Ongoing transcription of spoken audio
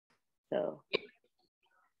So,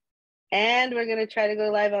 and we're going to try to go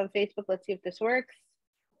live on Facebook. Let's see if this works.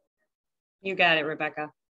 You got it,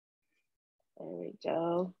 Rebecca. There we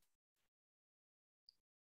go.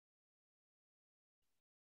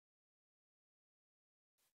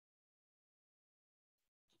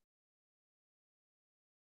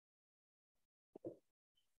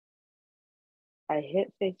 I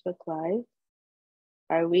hit Facebook Live.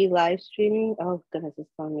 Are we live streaming? Oh, goodness, it's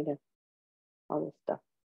telling me to all this stuff.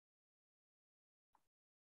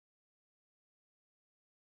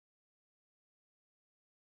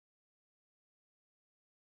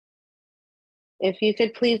 If you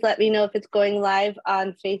could please let me know if it's going live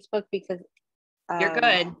on Facebook, because you're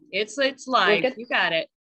good. It's live. You got it.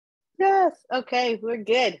 Yes. Okay, we're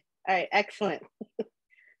good. All right, excellent.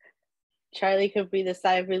 Charlie could breathe a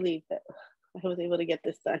sigh of relief that I was able to get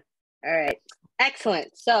this done. All right,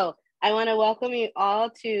 excellent. So I want to welcome you all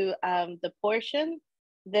to the portion.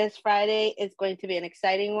 This Friday is going to be an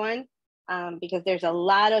exciting one because there's a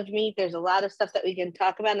lot of meat. There's a lot of stuff that we can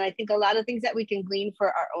talk about. And I think a lot of things that we can glean for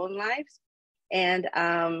our own lives. And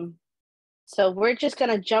so we're just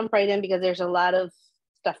going to jump right in because there's a lot of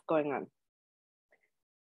stuff going on.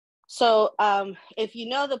 So if you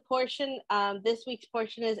know the portion, this week's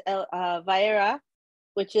portion is Vayera,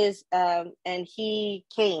 which is, and he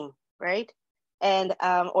came, right? And,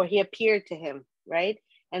 or he appeared to him, right?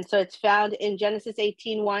 And so it's found in Genesis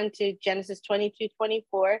 18:1 to Genesis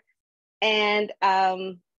 22:24. And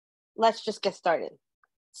let's just get started.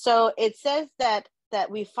 So it says that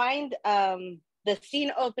we find the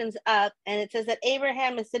scene opens up and it says that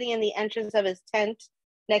Abraham is sitting in the entrance of his tent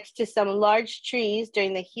next to some large trees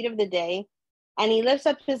during the heat of the day. And he lifts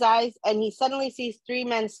up his eyes and he suddenly sees three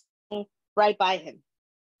men sitting right by him.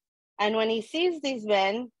 And when he sees these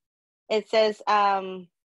men, it says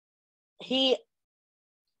he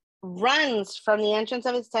runs from the entrance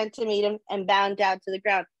of his tent to meet him and bowed down to the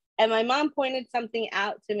ground. And my mom pointed something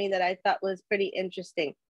out to me that I thought was pretty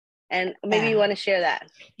interesting. And maybe you want to share that.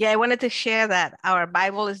 Yeah, I wanted to share that. Our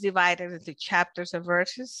Bible is divided into chapters and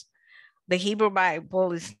verses. The Hebrew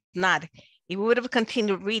Bible is not. If we would have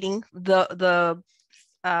continued reading, the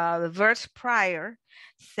verse prior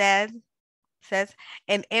says,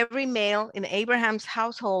 and every male in Abraham's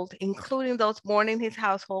household, including those born in his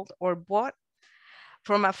household or bought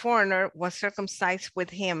from a foreigner, was circumcised with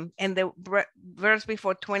him. And the verse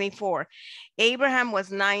before 24, Abraham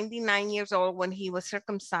was 99 years old when he was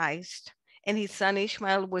circumcised, and his son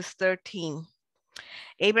Ishmael was 13.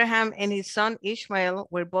 Abraham and his son Ishmael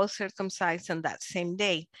were both circumcised on that same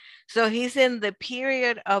day. So he's in the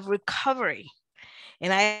period of recovery.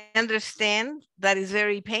 And I understand that is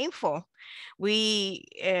very painful. We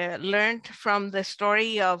learned from the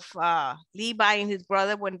story of Levi and his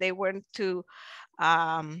brother when they went to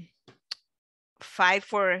fight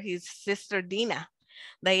for his sister Dinah.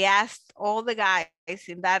 They asked all the guys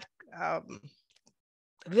in that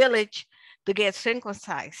village to get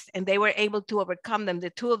circumcised, and they were able to overcome them, the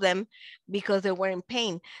two of them, because they were in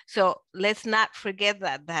pain. So let's not forget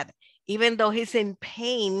that even though he's in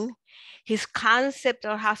pain, his concept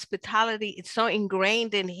of hospitality is so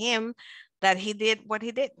ingrained in him that he did what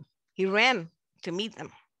he did. He ran to meet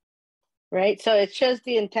them. Right. So it shows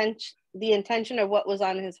the intention of what was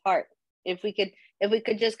on his heart. If we could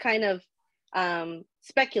just kind of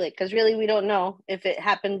speculate, because really we don't know if it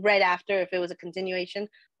happened right after, if it was a continuation.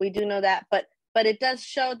 We do know that, but it does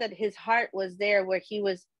show that his heart was there, where he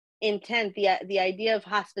was intent. The idea of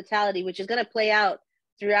hospitality, which is going to play out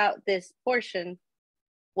throughout this portion,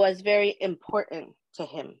 was very important to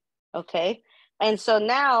him. Okay. And so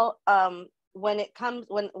now when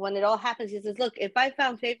it all happens, he says, look, if I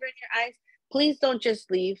found favor in your eyes, please don't just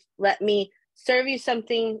leave. Let me serve you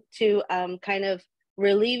something to kind of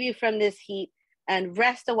relieve you from this heat and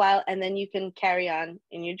rest a while, and then you can carry on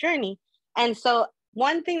in your journey. And so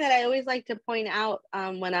one thing that I always like to point out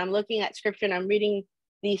when I'm looking at scripture and I'm reading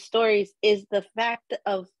these stories is the fact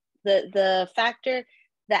of the factor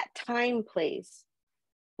that time plays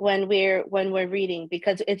when we're reading,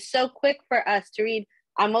 because it's so quick for us to read.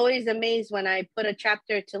 I'm always amazed when I put a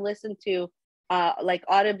chapter to listen to like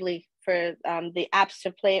audibly for the apps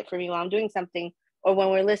to play it for me while I'm doing something, or when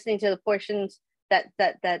we're listening to the portions that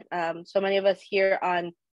so many of us here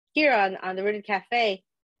on the Rooted Cafe.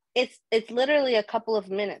 It's literally a couple of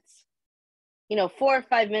minutes, 4 or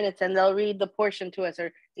 5 minutes, and they'll read the portion to us,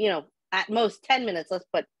 or at most 10 minutes. Let's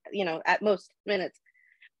put at most minutes.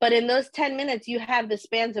 But in those 10 minutes, you have the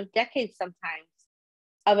spans of decades sometimes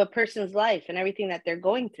of a person's life and everything that they're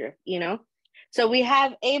going through. So we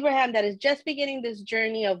have Abraham that is just beginning this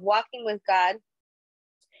journey of walking with God.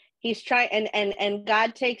 He's trying, and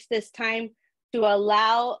God takes this time to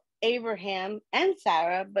allow Abraham and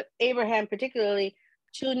Sarah, but Abraham particularly,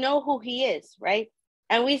 to know who he is, right?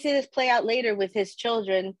 And we see this play out later with his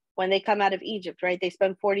children when they come out of Egypt, right? They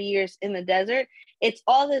spend 40 years in the desert. It's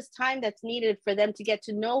all this time that's needed for them to get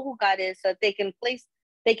to know who God is, so that they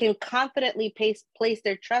can confidently place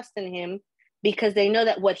their trust in him, because they know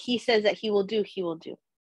that what he says that he will do,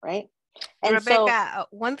 right? And Rebecca,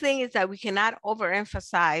 one thing is that we cannot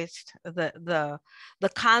overemphasize the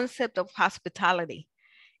concept of hospitality.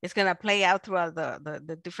 It's going to play out throughout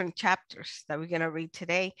the different chapters that we're going to read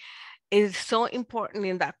today. It is so important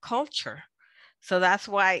in that culture. So that's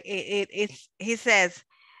why he says,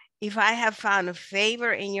 if I have found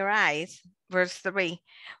favor in your eyes, verse 3,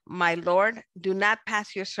 my Lord, do not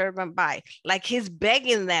pass your servant by. Like he's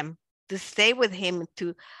begging them to stay with him,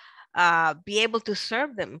 to be able to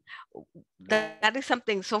serve them. That is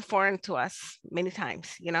something so foreign to us many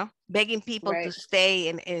times, begging people to stay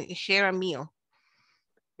and share a meal.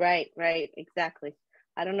 Right, exactly.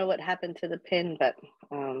 I don't know what happened to the pin, but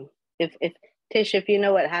if Tish, if you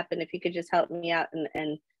know what happened, if you could just help me out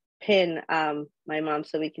and pin my mom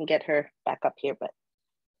so we can get her back up here. But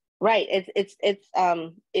right, it's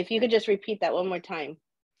if you could just repeat that one more time.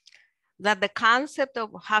 That the concept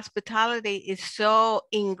of hospitality is so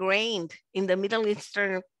ingrained in the Middle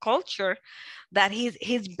Eastern culture that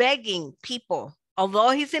he's begging people,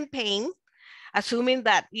 although he's in pain, assuming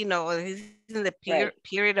that, he's in the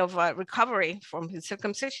period of recovery from his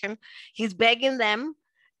circumcision, he's begging them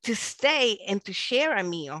to stay and to share a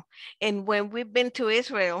meal. And when we've been to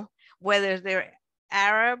Israel, whether they're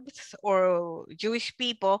Arabs or Jewish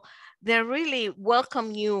people, they really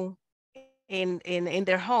welcome you in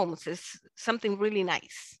their homes. Is something really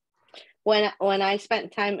nice. When I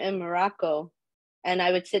spent time in Morocco and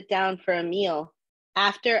I would sit down for a meal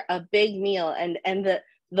after a big meal, and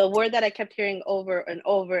the word that I kept hearing over and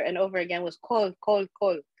over and over again was kol.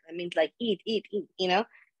 That means like eat, and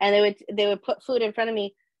they would put food in front of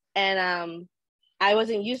me, and I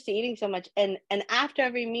wasn't used to eating so much, and after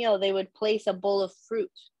every meal they would place a bowl of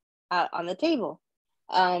fruit on the table,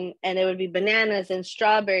 and it would be bananas and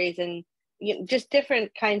strawberries and just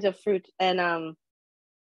different kinds of fruit. And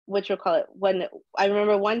what you call it, when I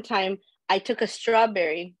remember one time I took a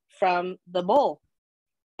strawberry from the bowl,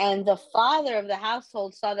 and the father of the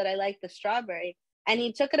household saw that I liked the strawberry, and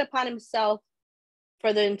he took it upon himself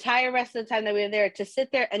for the entire rest of the time that we were there to sit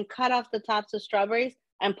there and cut off the tops of strawberries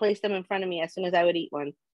and place them in front of me as soon as I would eat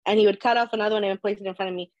one. And he would cut off another one and place it in front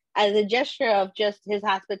of me as a gesture of just his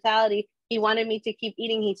hospitality. He wanted me to keep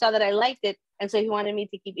eating. He saw that I liked it, and so he wanted me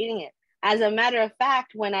to keep eating it. As a matter of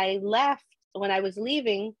fact, when I was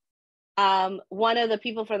leaving, one of the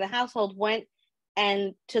people from the household went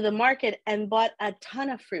and to the market and bought a ton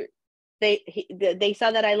of fruit. They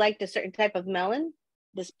saw that I liked a certain type of melon,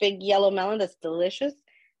 this big yellow melon that's delicious.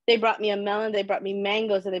 They brought me a melon, they brought me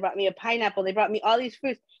mangoes, and they brought me a pineapple. They brought me all these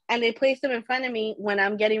fruits, and they placed them in front of me when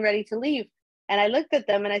I'm getting ready to leave. And I looked at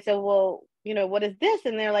them and I said, well, what is this?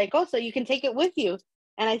 And they're like, oh, so you can take it with you.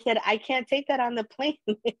 And I said, I can't take that on the plane.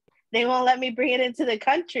 They won't let me bring it into the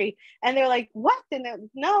country. And they're like, what? And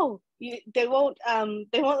no, they won't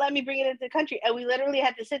let me bring it into the country. And we literally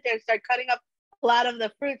had to sit there and start cutting up a lot of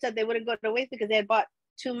the fruits that they wouldn't go to waste because they had bought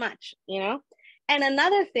too much, And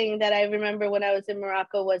another thing that I remember when I was in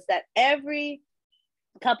Morocco was that every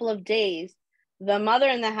couple of days, the mother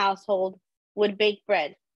in the household would bake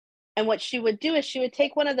bread. And what she would do is she would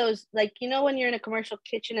take one of those, like, when you're in a commercial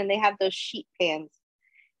kitchen and they have those sheet pans.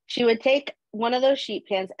 She would take one of those sheet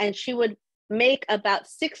pans and she would make about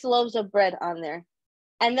 6 loaves of bread on there.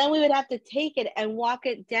 And then we would have to take it and walk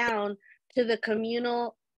it down to the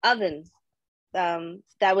communal oven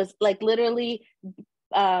that was like literally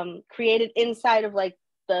created inside of like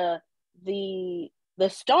the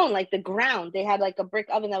stone, like the ground. They had like a brick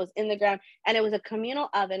oven that was in the ground, and it was a communal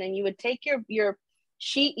oven. And you would take your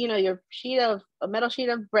sheet, your a metal sheet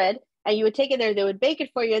of bread, and you would take it there. They would bake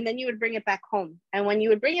it for you, and then you would bring it back home. And when you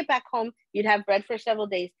would bring it back home, you'd have bread for several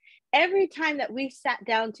days. Every time that we sat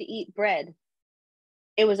down to eat bread,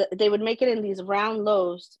 they would make it in these round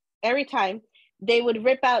loaves. Every time they would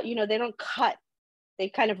rip out, they don't cut. They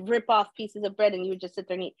kind of rip off pieces of bread, and you would just sit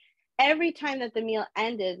there and eat. Every time that the meal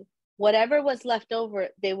ended, whatever was left over,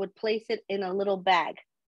 they would place it in a little bag.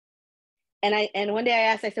 And one day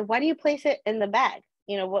I asked, I said, why do you place it in the bag?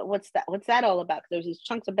 What's that? What's that all about? Because there's these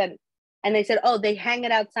chunks of bread. And they said, oh, they hang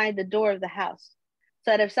it outside the door of the house,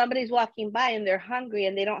 so that if somebody's walking by and they're hungry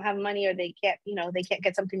and they don't have money, or they can't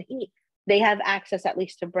get something to eat, they have access at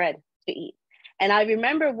least to bread to eat. And I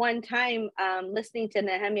remember one time listening to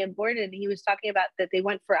Nehemiah Gordon, he was talking about that they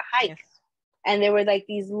went for a hike. Yes. And there were like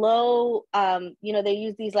these low, they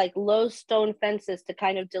use these like low stone fences to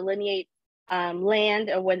kind of delineate land,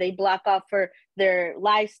 or when they block off for their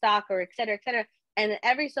livestock, or et cetera, et cetera. And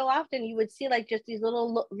every so often you would see like just these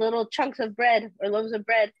little chunks of bread or loaves of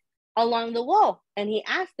bread along the wall. And he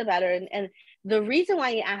asked about it. And the reason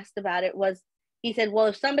why he asked about it was, he said, well,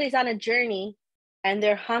 if somebody's on a journey and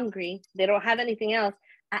they're hungry, they don't have anything else,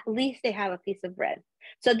 at least they have a piece of bread.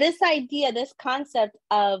 So this idea, this concept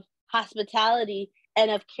of hospitality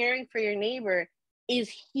and of caring for your neighbor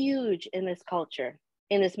is huge in this culture,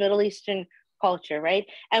 in this Middle Eastern culture, right?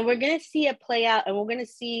 And we're going to see it play out, and we're going to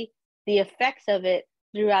see the effects of it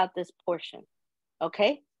throughout this portion.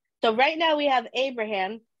 Okay? So right now we have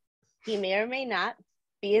Abraham. He may or may not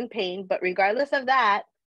be in pain, but regardless of that,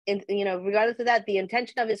 the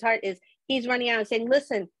intention of his heart is he's running out and saying,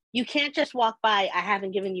 listen, you can't just walk by. I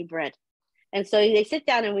haven't given you bread. And so they sit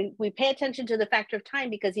down, and we pay attention to the factor of time,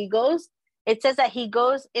 because it says that he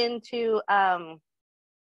goes into,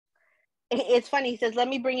 it's funny. He says, let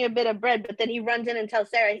me bring you a bit of bread. But then he runs in and tells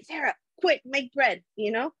Sarah, Sarah, quick, make bread,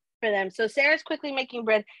 for them. So Sarah's quickly making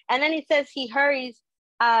bread. And then he says he hurries.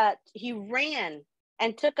 He ran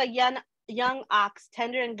and took a young ox,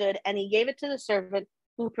 tender and good, and he gave it to the servant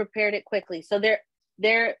who prepared it quickly. So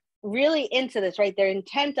they're really into this, right? They're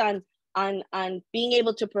intent on being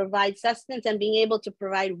able to provide sustenance and being able to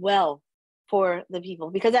provide well for the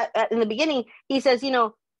people. Because in the beginning, he says,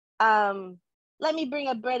 let me bring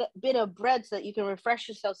a bit of bread so that you can refresh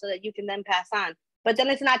yourself, so that you can then pass on. But then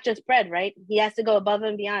it's not just bread, right? He has to go above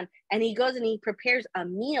and beyond. And he goes and he prepares a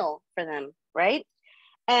meal for them, right?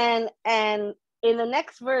 And in the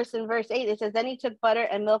next verse, in verse 8, it says, then he took butter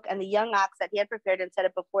and milk and the young ox that he had prepared and set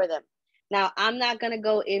it before them. Now, I'm not going to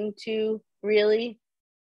go into really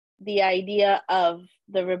the idea of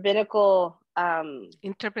the rabbinical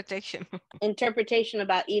interpretation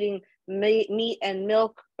about eating meat and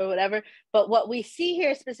milk or whatever. But what we see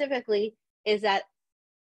here specifically is that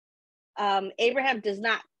Abraham does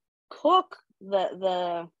not cook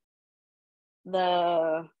the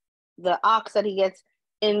ox that he gets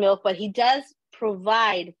in milk, but he does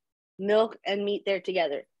provide milk and meat there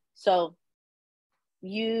together. So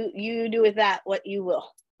you do with that what you will.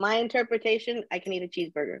 My interpretation, I can eat a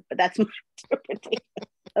cheeseburger, but that's my interpretation.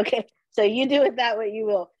 Okay, so you do with that what you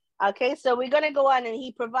will. Okay, so we're going to go on, and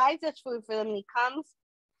he provides us food for them, and he comes,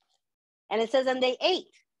 and it says, and they ate.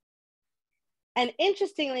 And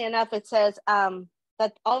interestingly enough, it says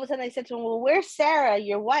that all of a sudden they said to him, well, where's Sarah,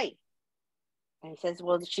 your wife? And he says,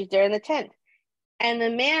 well, she's there in the tent. And the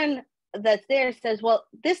man that's there says, well,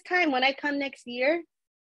 this time when I come next year,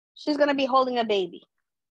 she's going to be holding a baby.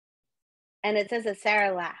 And it says that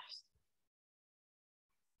Sarah laughs.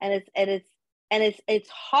 And it's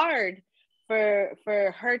hard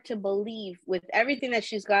for her to believe, with everything that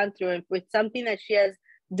she's gone through and with something that she has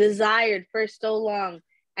desired for so long,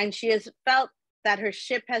 and she has felt that her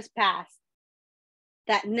ship has passed,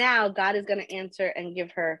 that now God is going to answer and give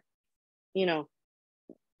her,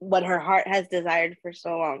 what her heart has desired for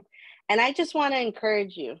so long. And I just want to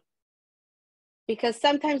encourage you, because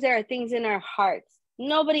sometimes there are things in our hearts.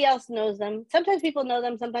 Nobody else knows them. Sometimes people know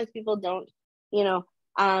them. Sometimes people don't,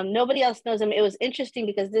 nobody else knows them. It was interesting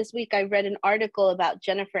because this week I read an article about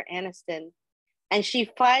Jennifer Aniston, and she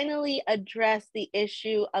finally addressed the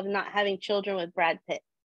issue of not having children with Brad Pitt.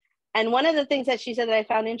 And one of the things that she said that I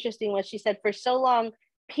found interesting was, she said, for so long,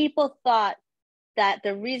 people thought that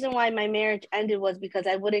the reason why my marriage ended was because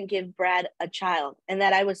I wouldn't give Brad a child, and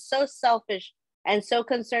that I was so selfish and so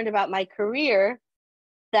concerned about my career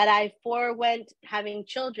that I forewent having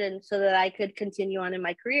children so that I could continue on in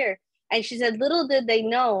my career. And she said, little did they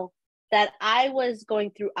know that I was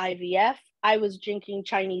going through IVF. I was drinking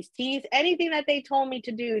Chinese teas. Anything that they told me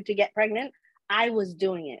to do to get pregnant, I was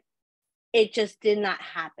doing it. It just did not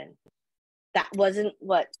happen. That wasn't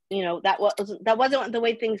what, that wasn't the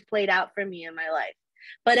way things played out for me in my life.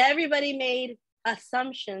 But everybody made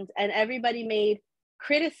assumptions, and everybody made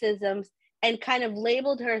criticisms and kind of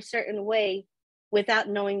labeled her a certain way without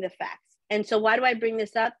knowing the facts. And so why do I bring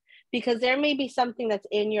this up? Because there may be something that's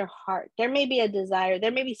in your heart. There may be a desire.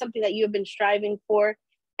 There may be something that you have been striving for,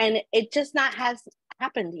 and it just not has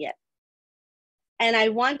happened yet. And I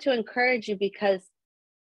want to encourage you, because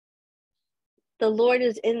the Lord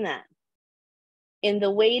is in that, in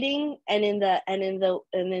the waiting, and in that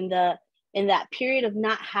period of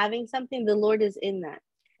not having something. The Lord is in that.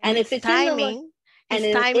 And if it's timing,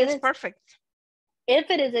 His timing is perfect. If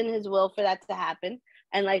it is in his will for that to happen,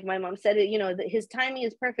 and like my mom said, his timing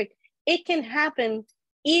is perfect. It can happen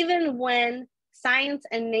even when science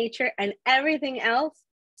and nature and everything else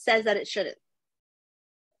says that it shouldn't.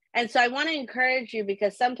 And so I want to encourage you,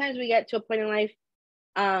 because sometimes we get to a point in life.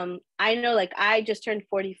 I know, like, I just turned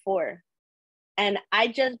 44, and I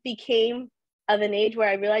just became of an age where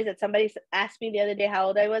I realized that somebody asked me the other day how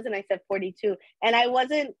old I was, and I said 42. And I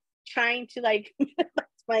wasn't trying to like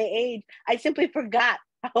my age. I simply forgot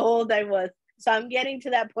how old I was. So I'm getting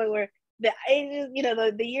to that point where the ages,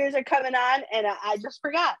 the years are coming on, and I just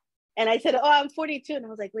forgot. And I said, oh, I'm 42. And I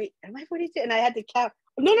was like, wait, am I 42? And I had to count.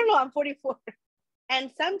 No, I'm 44.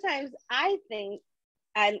 And sometimes I think,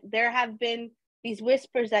 and there have been these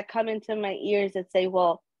whispers that come into my ears that say,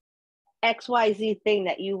 well, XYZ thing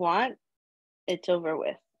that you want, it's over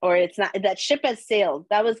with, or it's not, that ship has sailed.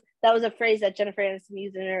 That was a phrase that Jennifer Aniston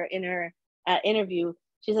used in her interview.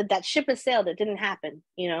 She said that ship has sailed. It didn't happen,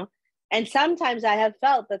 And sometimes I have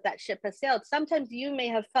felt that ship has sailed. Sometimes you may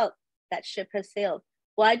have felt that ship has sailed.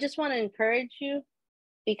 Well, I just want to encourage you,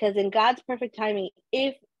 because in God's perfect timing,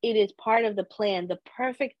 if it is part of the plan, the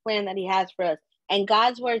perfect plan that he has for us, and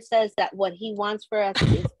God's word says that what he wants for us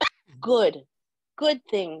is good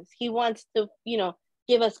things. He wants to,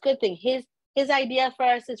 give us good things. His idea for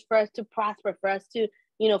us is for us to prosper, for us to,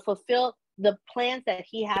 fulfill the plans that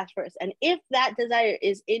he has for us. And if that desire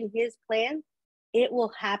is in his plan, it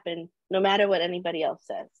will happen no matter what anybody else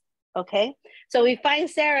says. Okay. So we find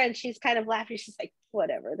Sarah, and she's kind of laughing. She's like,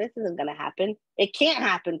 whatever, this isn't going to happen. It can't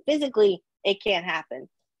happen. Physically, it can't happen.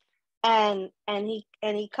 And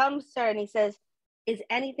he comes to her and he says, is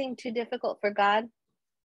anything too difficult for God?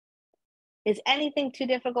 Is anything too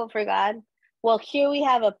difficult for God? Well, here we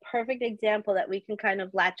have a perfect example that we can kind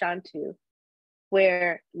of latch onto,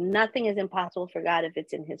 where nothing is impossible for God if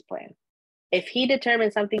it's in his plan. If he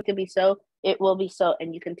determines something to be so, it will be so.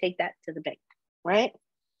 And you can take that to the bank, right?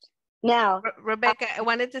 Now, Rebecca, I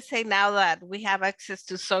wanted to say, now that we have access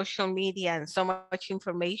to social media and so much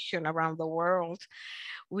information around the world,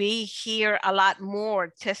 we hear a lot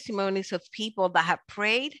more testimonies of people that have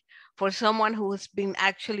prayed for someone who has been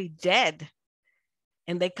actually dead,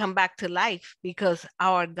 and they come back to life, because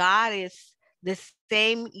our God is the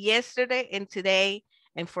same yesterday and today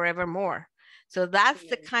and forevermore. So that's Amen.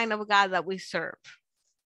 The kind of God that we serve.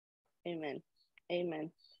 Amen.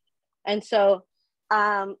 And so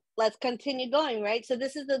let's continue going, right? So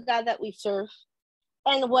this is the God that we serve.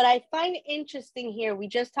 And what I find interesting here, we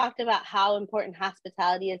just talked about how important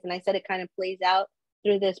hospitality is, and I said it kind of plays out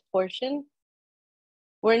through this portion.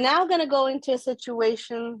 We're now going to go into a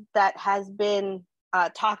situation that has been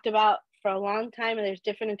talked about for a long time, and there's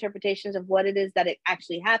different interpretations of what it is that it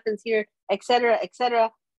actually happens here, etc.,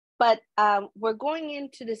 etc. But we're going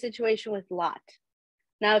into the situation with Lot.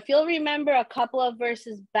 Now, if you'll remember a couple of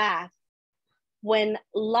verses back, when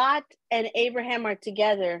Lot and Abraham are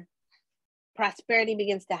together, prosperity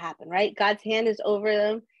begins to happen, right? God's hand is over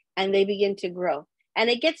them, and they begin to grow. And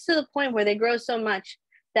it gets to the point where they grow so much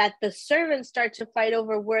that the servants start to fight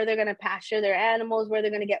over where they're going to pasture their animals, where they're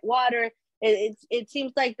going to get water. It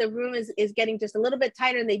seems like the room is getting just a little bit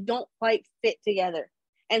tighter, and they don't quite fit together.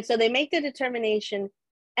 And so they make the determination.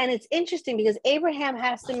 And it's interesting because Abraham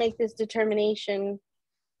has to make this determination.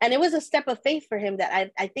 And it was a step of faith for him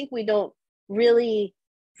that I think we don't really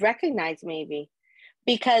recognize, maybe,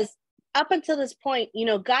 because up until this point,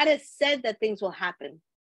 God has said that things will happen,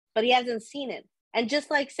 but he hasn't seen it. And just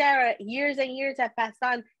like Sarah, years and years have passed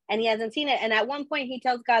on, and he hasn't seen it. And at one point he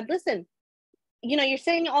tells God, listen, you're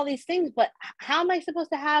saying all these things, but how am I supposed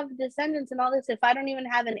to have descendants and all this if I don't even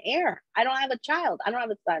have an heir? I don't have a child. I don't have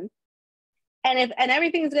a son. And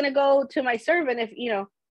everything's going to go to my servant,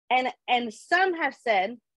 and some have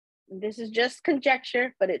said, this is just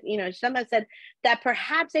conjecture, but some have said that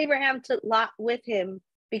perhaps Abraham took Lot with him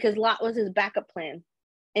because Lot was his backup plan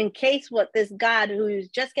in case what this God who he was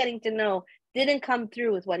just getting to know didn't come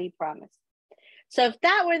through with what he promised. So if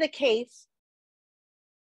that were the case,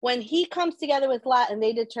 when he comes together with Lot and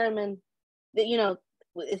they determine that,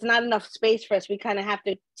 it's not enough space for us, we kind of have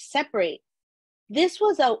to separate. This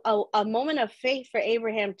was a moment of faith for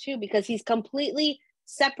Abraham too, because he's completely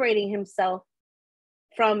separating himself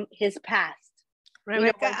from his past.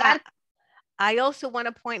 Rebecca, I also want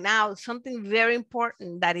to point out something very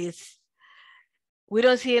important that is we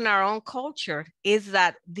don't see in our own culture, is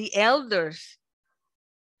that the elders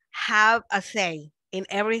have a say in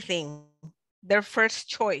everything, their first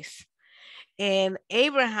choice. And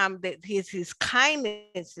Abraham, his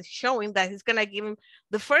kindness is showing that he's going to give him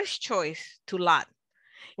the first choice to Lot.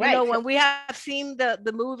 Right. When we have seen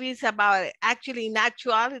the movies about it, actually in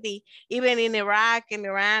actuality, even in Iraq and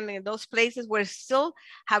Iran and those places where still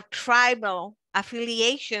have tribal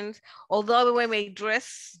affiliations, although we may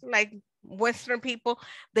dress like Western people,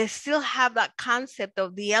 they still have that concept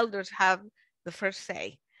of the elders have the first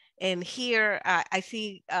say. And here I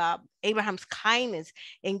see Abraham's kindness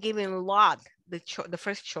in giving Lot the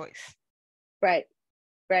first choice. Right.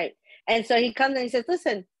 And so he comes and he says,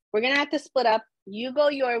 listen, we're going to have to split up. You go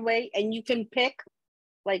your way and you can pick,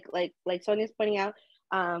 like Sonia's pointing out,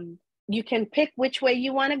 you can pick which way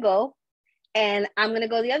you want to go. And I'm going to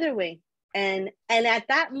go the other way. And at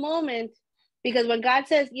that moment, because when God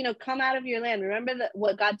says, come out of your land, remember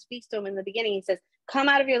what God speaks to him in the beginning. He says, come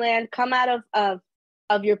out of your land, come out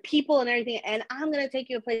of your people and everything. And I'm going to take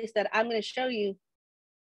you a place that I'm going to show you.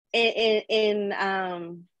 In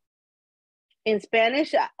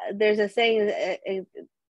Spanish, there's a saying,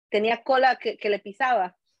 tenía cola que le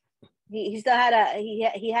pisaba. He still had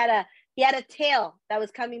a tail that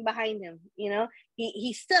was coming behind him.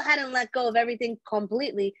 He still hadn't let go of everything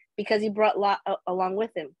completely because he brought Lot along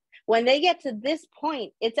with him. When they get to this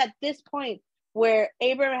point, it's at this point where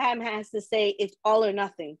Abraham has to say it's all or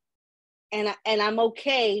nothing, and I'm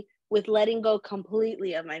okay with letting go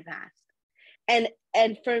completely of my past.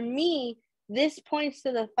 And for me, this points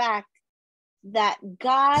to the fact that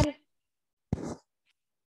God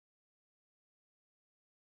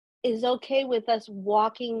is okay with us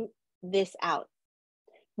walking this out.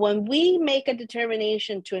 When we make a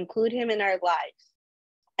determination to include him in our lives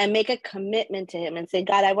and make a commitment to him and say,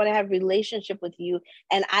 God, I want to have a relationship with you,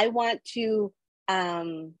 and I want to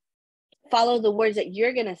follow the words that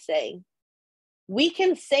you're going to say, we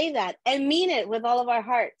can say that and mean it with all of our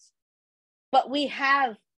hearts. But we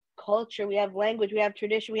have culture, we have language, we have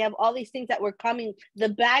tradition, we have all these things that we're coming, the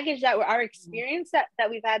baggage that our experience that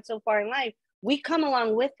we've had so far in life, we come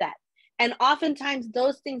along with that. And oftentimes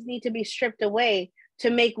those things need to be stripped away to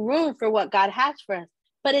make room for what God has for us.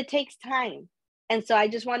 But it takes time. And so I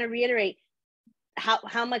just want to reiterate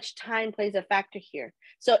how much time plays a factor here.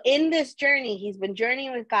 So in this journey, he's been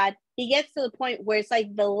journeying with God. He gets to the point where it's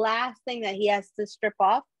like the last thing that he has to strip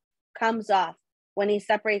off comes off when he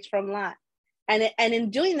separates from Lot. And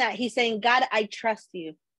in doing that, he's saying, God, I trust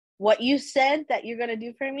you. What you said that you're going to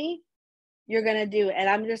do for me, you're going to do. And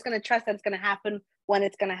I'm just going to trust that it's going to happen when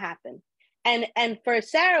it's going to happen. And for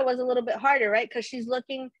Sarah, it was a little bit harder, right? Because she's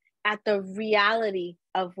looking at the reality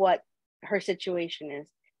of what her situation is.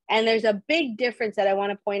 And there's a big difference that I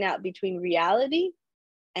want to point out between reality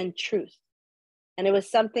and truth. And it was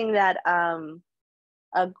something that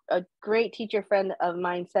a great teacher friend of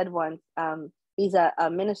mine said once. He's a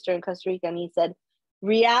minister in Costa Rica, and he said,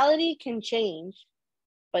 reality can change,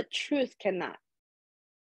 but truth cannot.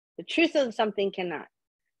 The truth of something cannot.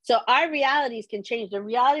 So our realities can change. The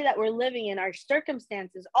reality that we're living in, our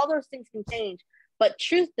circumstances, all those things can change, but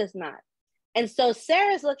truth does not. And so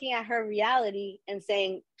Sarah's looking at her reality and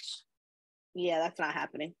saying, yeah, that's not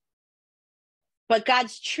happening. But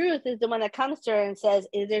God's truth is the one that comes to her and says,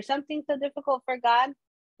 is there something so difficult for God?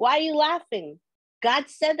 Why are you laughing? God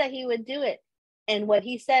said that he would do it. And what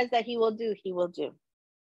he says that he will do,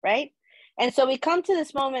 right? And so we come to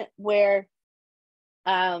this moment where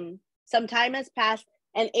some time has passed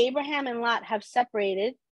and Abraham and Lot have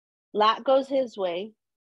separated. Lot goes his way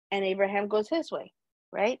and Abraham goes his way,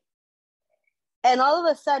 right? And all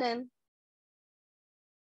of a sudden,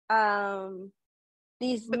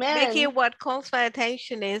 these men... Becky, what calls my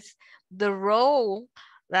attention is the role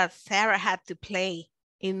that Sarah had to play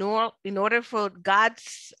in order for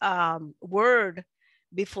God's word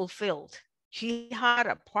be fulfilled. She had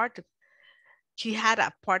a part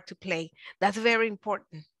to play. That's very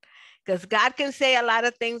important, because God can say a lot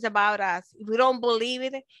of things about us. If we don't believe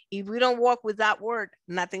it, if we don't walk with that word,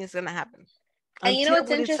 nothing is going to happen. And you know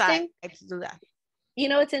what's interesting? To do that. You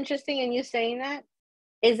know what's interesting in you saying that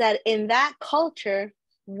is that in that culture,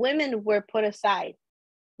 women were put aside.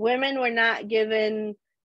 Women were not given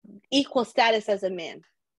equal status as a man.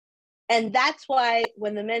 And that's why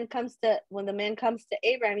when the man comes to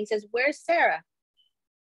Abraham, he says, where's Sarah?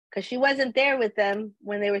 Because she wasn't there with them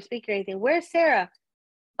when they were speaking or anything. Where's Sarah?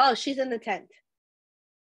 Oh, she's in the tent.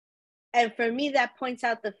 And for me, that points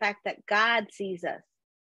out the fact that God sees us.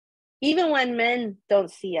 Even when men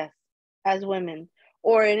don't see us as women,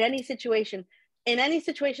 or in any situation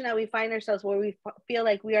that we find ourselves where we feel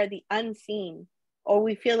like we are the unseen, or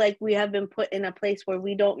we feel like we have been put in a place where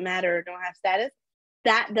we don't matter or don't have status,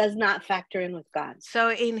 that does not factor in with God. So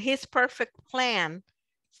in his perfect plan,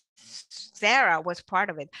 Sarah was part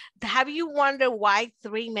of it. Have you wondered why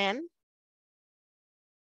 3 men?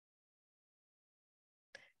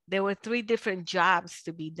 There were 3 different jobs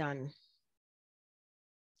to be done.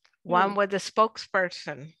 One was the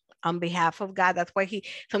spokesperson on behalf of God. That's why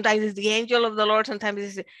sometimes it's the angel of the Lord,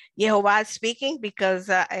 sometimes it's Jehovah speaking, because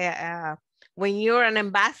when you're an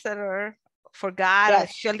ambassador for God,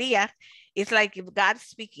 yes, a shaliach, It's like if God's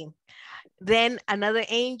speaking, then another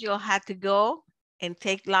angel had to go and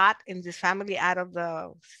take Lot and his family out of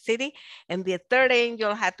the city, and the third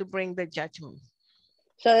angel had to bring the judgment.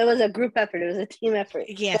 So it was a group effort. It was a team effort.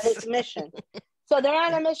 Yes. But it's mission. So they're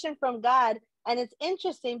on a mission from God. And it's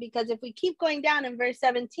interesting because if we keep going down in verse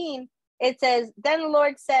 17, it says, then the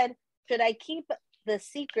Lord said, should I keep the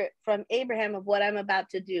secret from Abraham of what I'm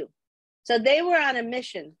about to do? So they were on a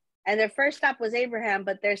mission, and their first stop was Abraham,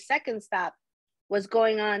 but their second stop was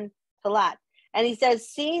going on to Lot. And he says,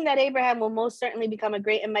 seeing that Abraham will most certainly become a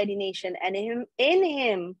great and mighty nation, and in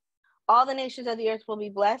him all the nations of the earth will be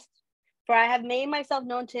blessed. For I have made myself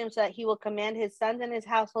known to him so that he will command his sons and his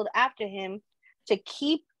household after him to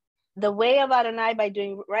keep the way of Adonai by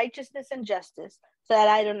doing righteousness and justice, so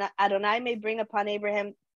that Adonai may bring upon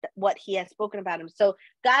Abraham what he has spoken about him. So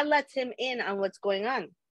God lets him in on what's going on.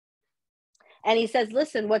 And he says,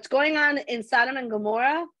 listen, what's going on in Sodom and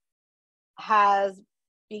Gomorrah has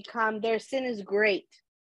become, their sin is great.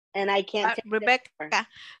 And I can't take Rebecca,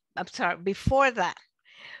 I'm sorry, before that,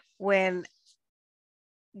 when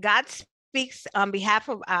God speaks on behalf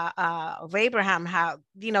of Abraham, how,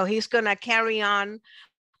 you know, he's going to carry on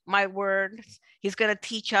my words. He's going to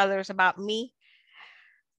teach others about me.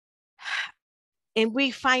 And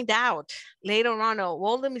we find out later on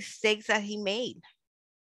all the mistakes that he made.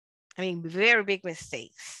 I mean, very big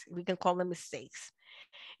mistakes. We can call them mistakes.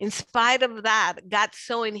 In spite of that, God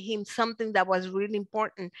saw in him something that was really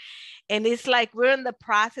important. And it's like we're in the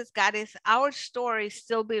process. Our story is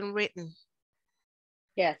still being written.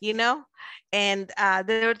 Yes. You know, and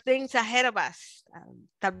there are things ahead of us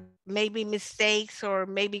that may be mistakes or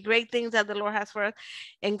maybe great things that the Lord has for us.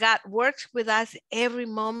 And God works with us every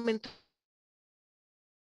moment.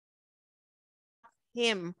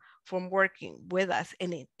 Him from working with us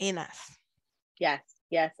and in us. Yes,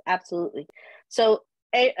 absolutely. So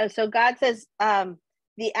God says,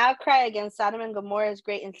 the outcry against Sodom and Gomorrah is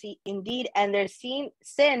great indeed, and their sin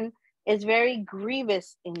is very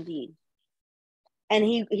grievous indeed. And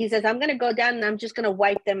he says, I'm going to go down and I'm just going to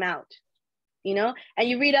wipe them out, you know? And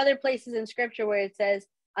you read other places in scripture where it says,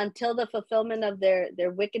 until the fulfillment of their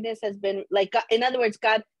wickedness has been, like, in other words,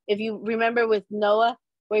 God, if you remember with Noah,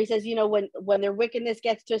 where he says, you know, when their wickedness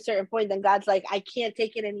gets to a certain point, then God's like, I can't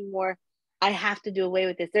take it anymore. I have to do away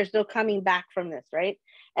with this. There's no coming back from this, right?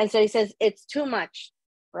 And so he says, it's too much,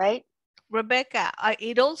 right? Rebecca,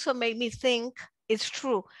 it also made me think, it's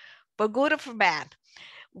true, but good or for bad.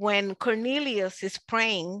 When Cornelius is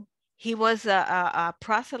praying, he was a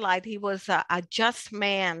proselyte. He was a just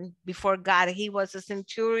man before God. He was a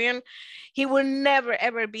centurion. He would never,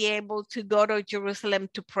 ever be able to go to Jerusalem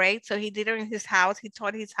to pray. So he did it in his house. He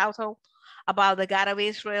taught his household about the God of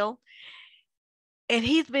Israel. And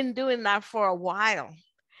he's been doing that for a while,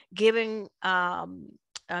 giving,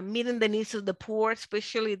 meeting the needs of the poor,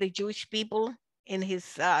 especially the Jewish people in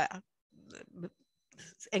his,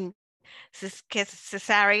 in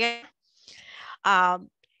Caesarea.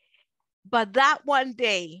 But that one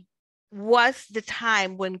day was the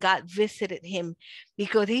time when God visited him,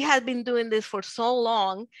 because he had been doing this for so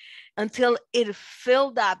long until it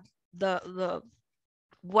filled up the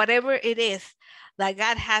whatever it is that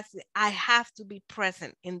God has. I have to be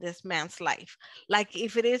present in this man's life. Like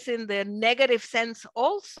if it is in the negative sense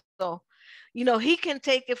also, you know, he can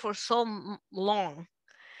take it for so long.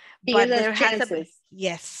 But there has to be,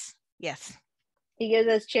 yes. He gives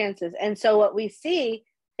us chances. And so what we see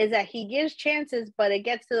is that he gives chances, but it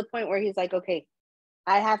gets to the point where he's like, okay,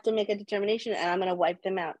 I have to make a determination and I'm going to wipe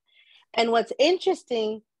them out. And what's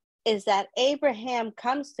interesting is that Abraham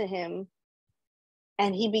comes to him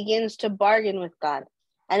and he begins to bargain with God.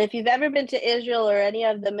 And if you've ever been to Israel or any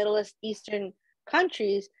of the Middle Eastern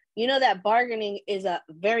countries, you know that bargaining is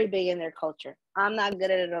very big in their culture. I'm not good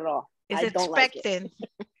at it at all. I don't like it.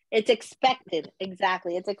 It's expected.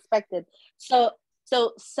 Exactly. It's expected. So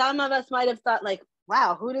some of us might have thought like,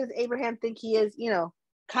 wow, who does Abraham think he is, you know,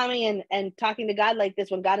 coming and talking to God like this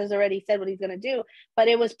when God has already said what he's going to do? But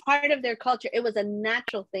it was part of their culture. It was a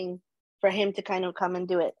natural thing for him to kind of come and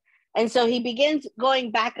do it. And so he begins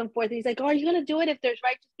going back and forth. He's like, oh, are you going to do it if there's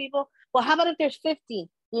righteous people? Well, how about if there's 50?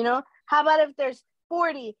 You know, how about if there's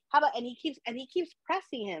 40? How about, and he keeps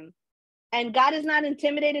pressing him. And God is not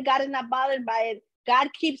intimidated. God is not bothered by it.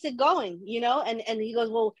 God keeps it going, you know, and he goes,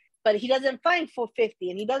 well, but he doesn't find 50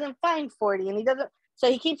 and he doesn't find 40 and he doesn't. So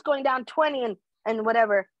he keeps going down 20 and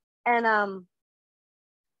whatever. And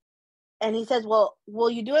he says, well,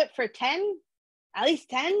 will you do it for 10? At least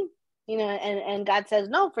 10? You know, and God says,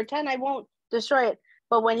 no, for 10, I won't destroy it.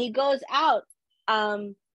 But when he goes out,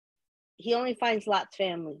 he only finds Lot's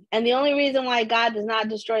family. And the only reason why God does not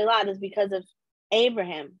destroy Lot is because of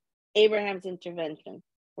Abraham. Abraham's intervention,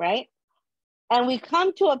 right? And we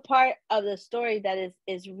come to a part of the story that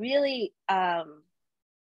is really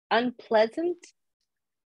unpleasant,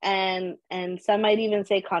 and some might even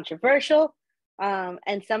say controversial,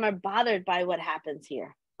 and some are bothered by what happens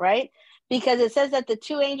here, right? Because it says that the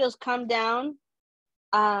two angels come down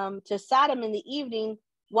to Sodom in the evening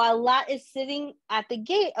while Lot is sitting at the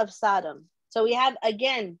gate of Sodom. So we have,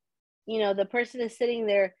 again, the person is sitting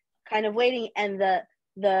there kind of waiting, and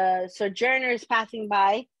the sojourners passing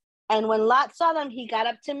by. And when Lot saw them, he got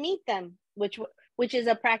up to meet them, which is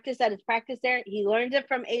a practice that is practiced there. He learned it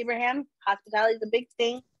from Abraham. Hospitality is a big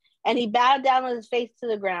thing. And he bowed down with his face to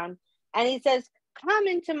the ground. And he says, come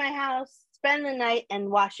into my house, spend the night, and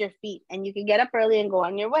wash your feet. And you can get up early and go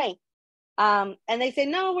on your way. And they say,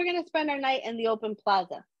 no, we're going to spend our night in the open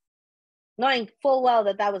plaza, knowing full well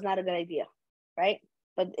that was not a good idea, right?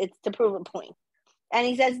 But it's to prove a point. And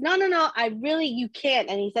he says, no, you can't.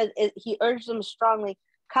 And he says, he urged them strongly,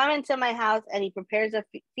 come into my house. And he prepares a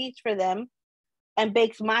feast for them and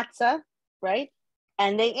bakes matzah, right?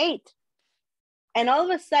 And they ate. And all of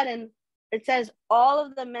a sudden, it says, all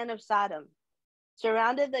of the men of Sodom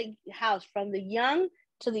surrounded the house, from the young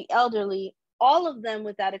to the elderly, all of them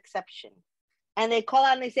without exception. And they call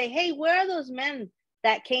out and they say, hey, where are those men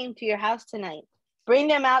that came to your house tonight? Bring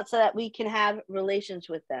them out so that we can have relations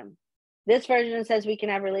with them. This version says we can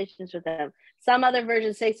have relations with them. Some other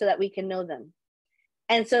versions say so that we can know them.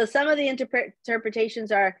 And so some of the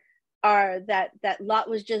interpretations are that Lot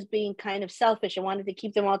was just being kind of selfish and wanted to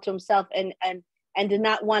keep them all to himself, and did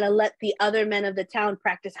not want to let the other men of the town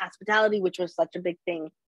practice hospitality, which was such a big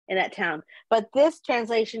thing in that town. But this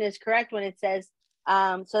translation is correct when it says,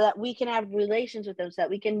 so that we can have relations with them, so that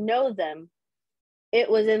we can know them.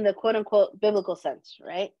 It was in the quote unquote biblical sense,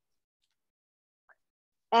 right?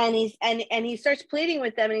 And he starts pleading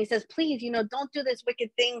with them, and he says, please, don't do this wicked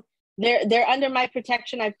thing. They're under my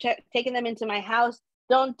protection. I've taken them into my house.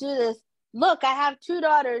 Don't do this. Look, I have two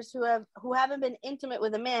daughters who haven't been intimate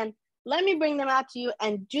with a man. Let me bring them out to you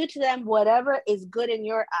and do to them whatever is good in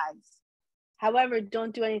your eyes. However,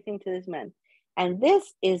 don't do anything to this man. And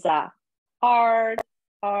this is a hard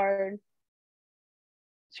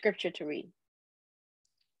scripture to read,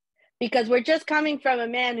 because we're just coming from a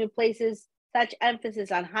man who places such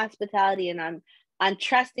emphasis on hospitality and on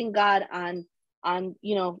trusting God, on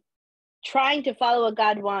trying to follow what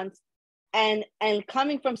God wants, and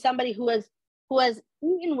coming from somebody who has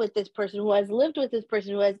eaten with this person, who has lived with this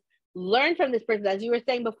person, who has learned from this person, as you were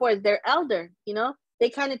saying before, is their elder. They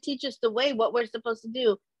kind of teach us the way, what we're supposed to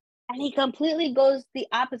do. And he completely goes the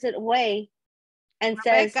opposite way and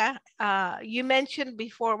Rebecca, says, you mentioned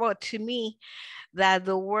before, well, to me, that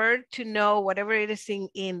the word to know, whatever it is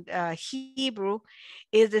in Hebrew,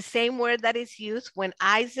 is the same word that is used when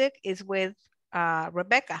Isaac is with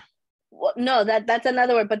Rebecca. Well, no, that's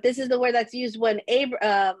another word, but this is the word that's used when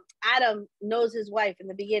Adam knows his wife in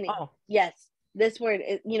the beginning. Oh. Yes, this word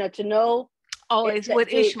is, to know. Oh, it's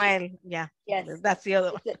with Ishmael. Yeah. Yes. That's the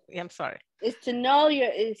other one. Yeah, I'm sorry. Is to know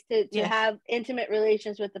to yes. have intimate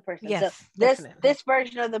relations with the person. Yes, so this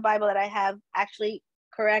version of the Bible that I have actually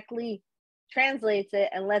correctly translates it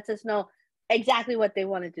and lets us know exactly what they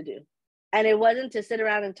wanted to do. And it wasn't to sit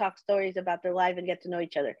around and talk stories about their life and get to know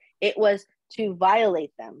each other. It was to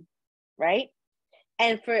violate them, right?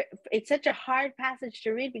 And it's such a hard passage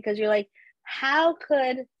to read, because you're like, how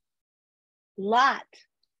could Lot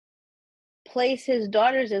place his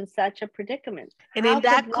daughters in such a predicament? And in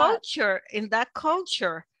that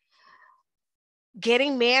culture,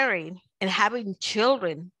 getting married and having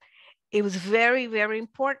children, it was very, very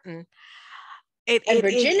important.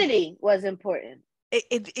 Virginity was important.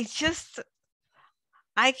 It's just,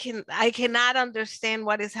 I cannot understand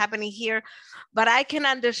what is happening here, but I can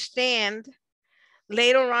understand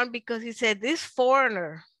later on, because he said this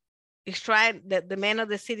foreigner is trying, the man of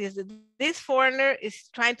the city is, this foreigner is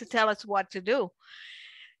trying to tell us what to do.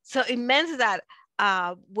 So it means that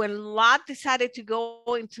when Lot decided to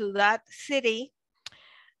go into that city,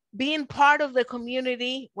 being part of the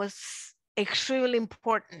community was extremely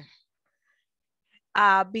important.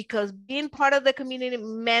 Because being part of the community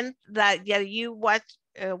meant that you watch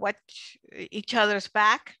each other's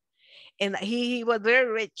back, and he was very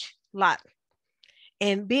rich, Lot,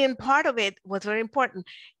 and being part of it was very important.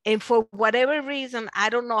 And for whatever reason, I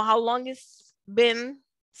don't know how long it's been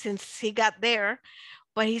since he got there,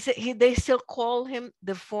 but he said they still call him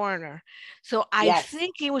the foreigner. So I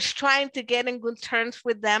think he was trying to get in good terms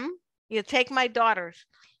with them. You take my daughters,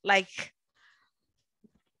 like.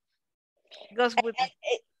 Goes with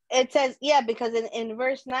it says, because in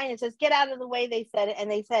verse 9 it says, get out of the way, they said, and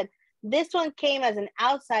they said, this one came as an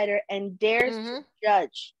outsider and dares to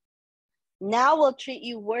judge. now we'll treat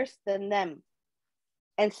you worse than them.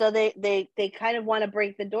 And so they kind of want to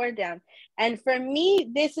break the door down. And for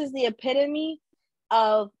me, this is the epitome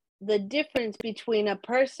of the difference between a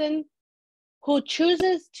person who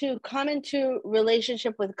chooses to come into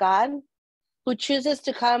relationship with God, who chooses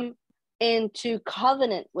to come into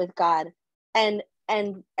covenant with God, and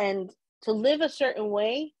to live a certain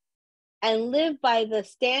way and live by the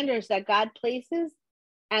standards that God places,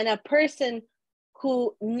 and a person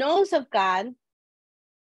who knows of God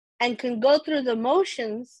and can go through the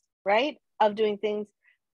motions, right, of doing things,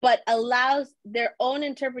 but allows their own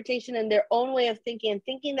interpretation and their own way of thinking, and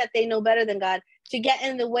thinking that they know better than God, to get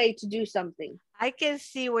in the way to do something. I can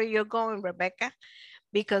see where you're going, Rebecca,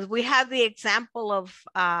 because we have the example of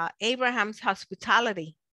Abraham's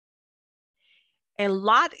hospitality. And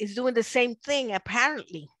Lot is doing the same thing,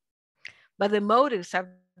 apparently, but the motives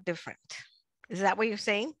are different. Is that what you're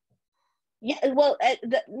saying? Yeah, well,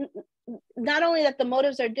 not only that the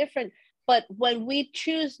motives are different, but when we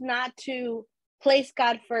choose not to place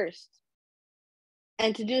God first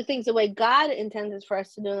and to do things the way God intends for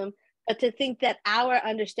us to do them, but to think that our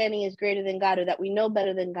understanding is greater than God, or that we know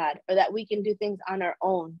better than God, or that we can do things on our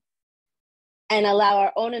own and allow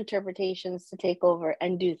our own interpretations to take over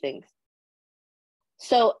and do things.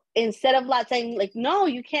 So instead of Lot saying, like, no,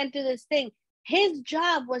 you can't do this thing, his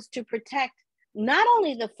job was to protect not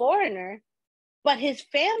only the foreigner, but his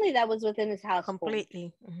family that was within his household.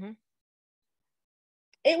 Completely. Mm-hmm.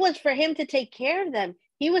 It was for him to take care of them.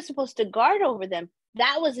 He was supposed to guard over them.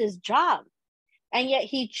 That was his job. And yet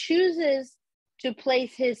he chooses to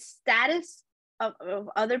place his status of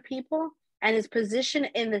other people and his position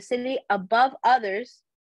in the city above others,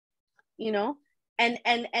 you know, and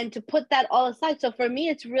to put that all aside. So for me,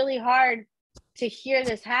 it's really hard to hear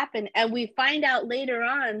this happen. And we find out later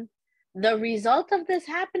on the result of this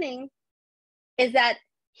happening is that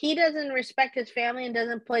he doesn't respect his family and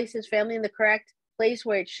doesn't place his family in the correct place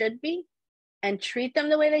where it should be and treat them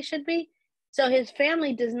the way they should be. So his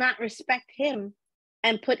family does not respect him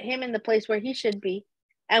and put him in the place where he should be.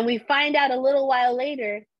 And we find out a little while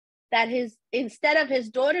later that instead of his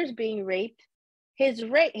daughters being raped, his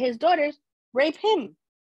daughters rape him.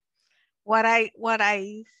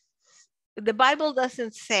 The Bible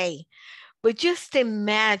doesn't say, but just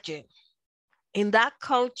imagine in that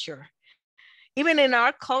culture, even in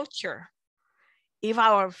our culture, if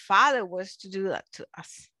our father was to do that to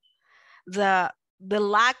us, the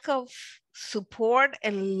lack of support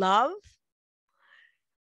and love,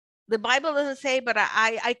 the Bible doesn't say, but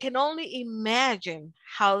I can only imagine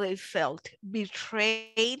how they felt,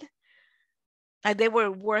 betrayed, and they were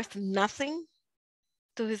worth nothing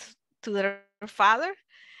to their father.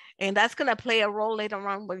 And that's going to play a role later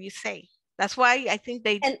on what you say. That's why I think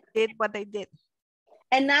they did what they did.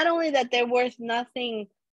 And not only that they're worth nothing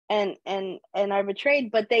and are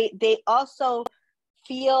betrayed, but they also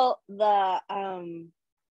feel the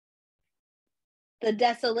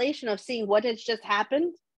desolation of seeing what has just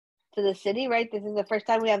happened to the city, right? This is the first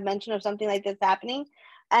time we have mention of something like this happening.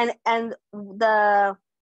 And the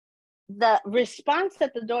response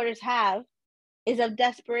that the daughters have is of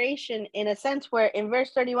desperation, in a sense where in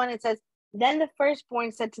verse 31 it says, then the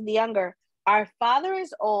firstborn said to the younger, our father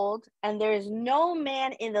is old, and there is no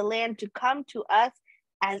man in the land to come to us,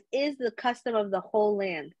 as is the custom of the whole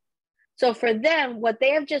land. So for them, what they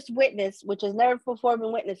have just witnessed, which has never before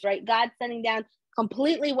been witnessed, right? God sending down,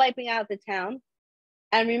 completely wiping out the town.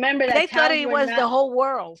 And remember that they thought it was the whole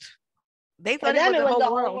world. They thought it was the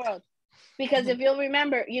whole world. Because if you'll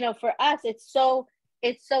remember, you know, for us, it's so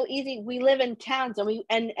easy. We live in towns,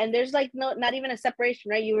 and there's like not even a separation,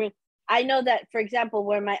 right? I know that, for example,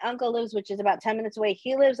 where my uncle lives, which is about 10 minutes away,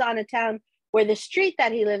 he lives on a town where the street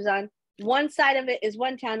that he lives on, one side of it is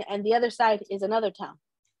one town and the other side is another town.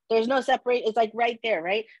 There's no separate. It's like right there,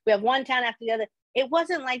 right? We have one town after the other. It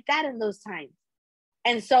wasn't like that in those times.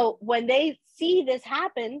 And so when they see this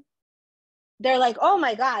happen, they're like, oh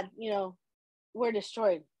my God, you know, we're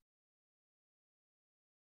destroyed.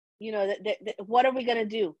 You know, what are we going to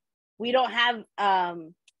do? We don't have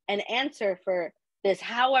an answer for this.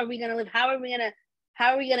 How are we going to live? How are we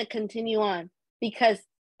going to continue on? Because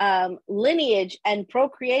lineage and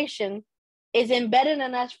procreation is embedded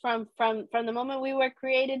in us from the moment we were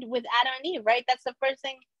created with Adam and Eve, right? That's the first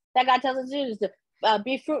thing that God tells us to do, is to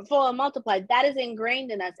be fruitful and multiply. That is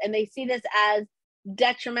ingrained in us, and they see this as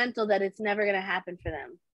detrimental, that it's never going to happen for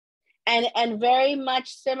them. And very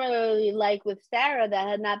much similarly, like with Sarah, that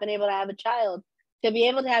had not been able to have a child, to be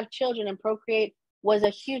able to have children and procreate was a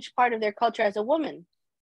huge part of their culture as a woman.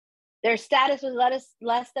 Their status was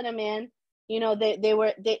less than a man. You know, they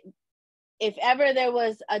if ever there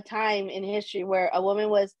was a time in history where a woman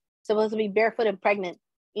was supposed to be barefoot and pregnant,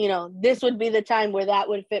 you know, this would be the time where that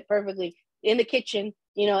would fit perfectly in the kitchen,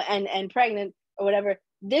 you know, and pregnant or whatever.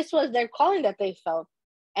 This was their calling that they felt.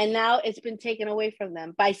 And now it's been taken away from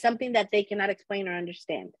them by something that they cannot explain or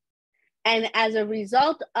understand. And as a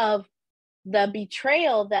result of the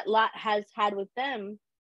betrayal that Lot has had with them,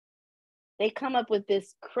 they come up with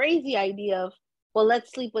this crazy idea of, well,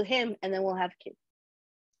 let's sleep with him and then we'll have kids.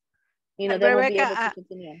 You know, then Rebecca, we'll be able to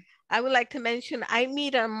continue. I would like to mention, I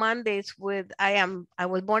meet on Mondays with, I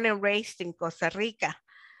was born and raised in Costa Rica.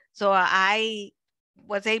 So I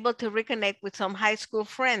was able to reconnect with some high school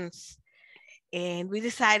friends, and we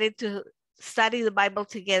decided to study the Bible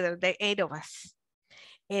together, the 8 of us.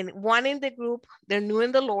 And one in the group, they're new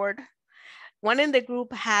in the Lord. One in the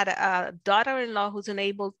group had a daughter-in-law who's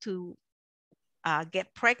unable to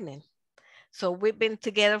get pregnant. So we've been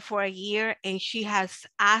together for a year, and she has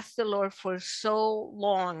asked the Lord for so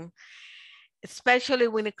long, especially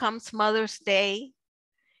when it comes Mother's Day.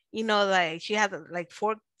 You know, like she has like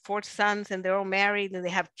four sons, and they're all married and they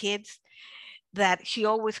have kids, that she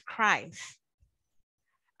always cries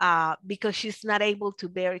because she's not able to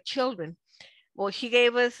bear children. Well, she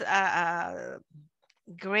gave us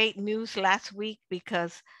great news last week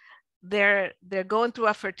because they're going through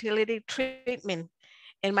a fertility treatment.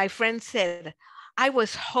 And my friend said, I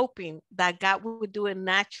was hoping that God would do it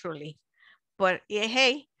naturally. But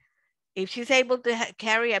hey, if she's able to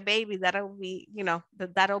carry a baby, that'll be, you know,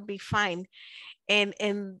 that'll be fine. And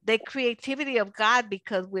the creativity of God,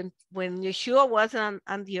 because when Yeshua was on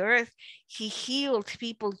the earth, he healed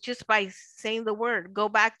people just by saying the word. Go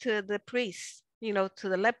back to the priests, you know, to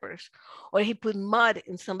the lepers, or he put mud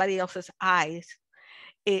in somebody else's eyes.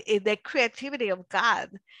 The creativity of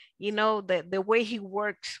God, you know, the way he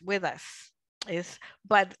works with us is,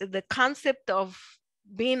 but the concept of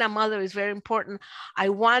being a mother is very important. I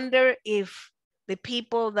wonder if the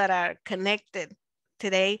people that are connected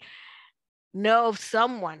today know of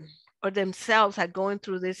someone or themselves are going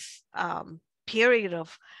through this period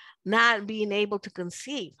of not being able to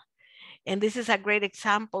conceive. And this is a great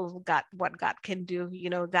example of God, what God can do.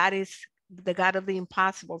 You know, God is the God of the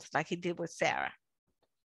impossibles, like he did with Sarah.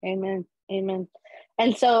 Amen. Amen.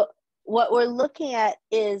 And so what we're looking at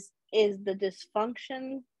is the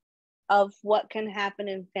dysfunction of what can happen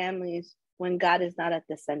in families when God is not at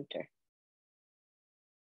the center.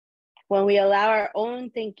 When we allow our own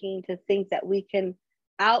thinking to think that we can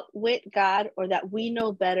outwit God, or that we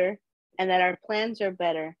know better and that our plans are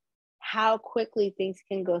better, how quickly things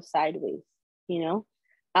can go sideways, you know?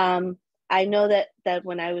 I know that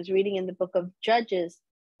when I was reading in the book of Judges,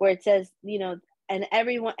 where it says, you know, and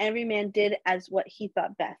every man did as what he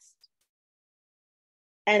thought best.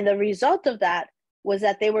 And the result of that was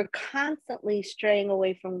that they were constantly straying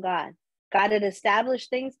away from God. God had established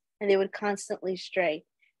things and they would constantly stray.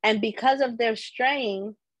 And because of their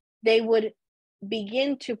straying, they would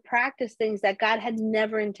begin to practice things that God had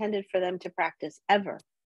never intended for them to practice ever.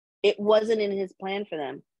 It wasn't in his plan for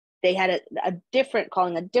them. They had a different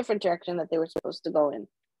calling, a different direction that they were supposed to go in.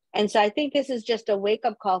 And so I think this is just a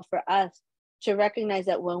wake-up call for us to recognize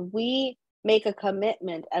that when we make a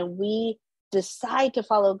commitment and we decide to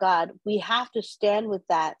follow God, we have to stand with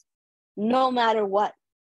that no matter what.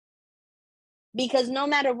 Because no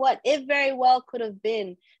matter what, it very well could have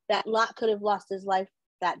been that Lot could have lost his life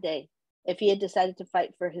that day if he had decided to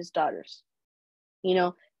fight for his daughters. You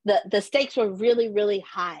know, the stakes were really, really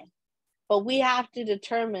high. But we have to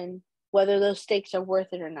determine whether those stakes are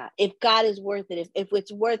worth it or not. If God is worth it, if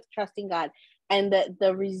it's worth trusting God. And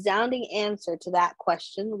the resounding answer to that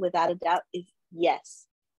question, without a doubt, is yes.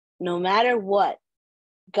 No matter what,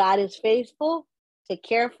 God is faithful to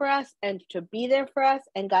care for us and to be there for us.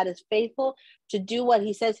 And God is faithful to do what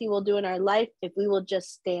he says he will do in our life if we will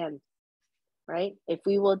just stand, right? If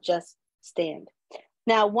we will just stand.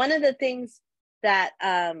 Now, one of the things that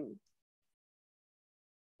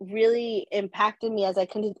really impacted me as I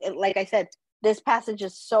continued, like I said, this passage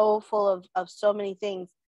is so full of so many things.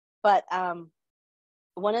 But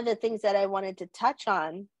one of the things that I wanted to touch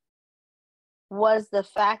on was the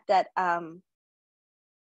fact that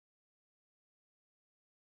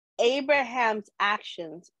Abraham's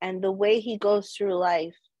actions and the way he goes through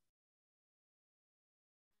life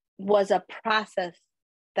was a process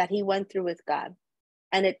that he went through with God.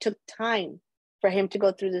 And it took time for him to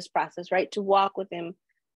go through this process, right? To walk with him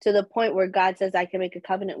to the point where God says, I can make a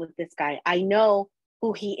covenant with this guy. I know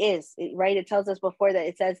who he is, right? It tells us before that,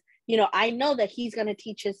 it says, you know, I know that he's going to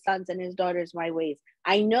teach his sons and his daughters my ways.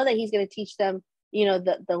 I know that he's going to teach them, you know,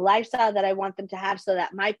 the lifestyle that I want them to have so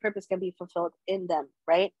that my purpose can be fulfilled in them,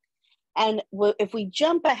 right? And if we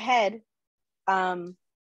jump ahead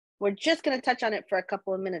we're just going to touch on it for a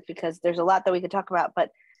couple of minutes because there's a lot that we could talk about.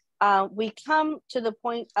 But we come to the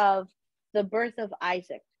point of the birth of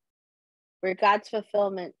Isaac, where God's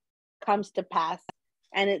fulfillment comes to pass.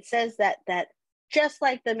 And it says that just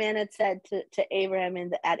like the man had said to Abraham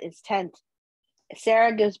at his tent,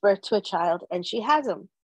 Sarah gives birth to a child and she has him.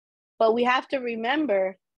 But we have to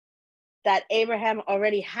remember that Abraham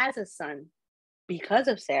already has a son because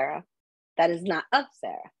of Sarah that is not of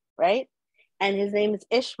Sarah, right? And his name is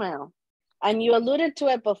Ishmael. And you alluded to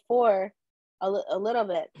it before a little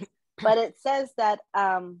bit, but it says that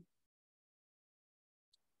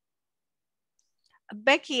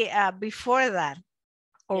Becky, before that,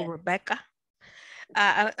 or Rebecca,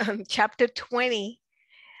 chapter 20,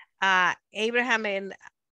 Abraham and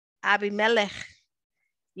Abimelech,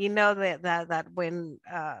 you know that when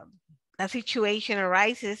a situation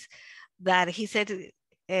arises, that he said,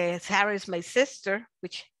 Sarah is my sister,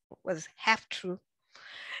 which was half true.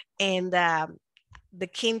 And the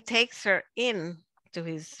king takes her in to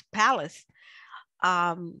his palace.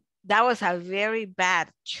 That was a very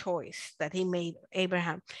bad choice that he made,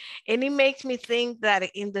 Abraham. And it makes me think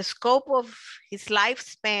that in the scope of his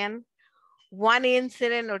lifespan, one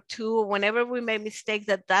incident or two, whenever we make mistakes,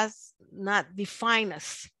 that does not define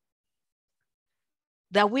us,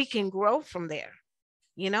 that we can grow from there,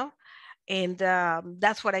 you know? And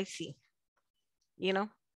that's what I see, you know?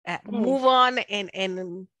 Move on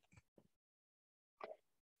and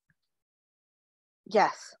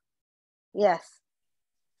yes.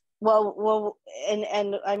 Well,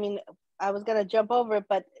 and I mean, I was gonna jump over it,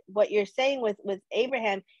 but what you're saying with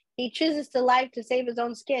Abraham, he chooses to lie to save his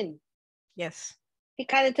own skin. Yes. He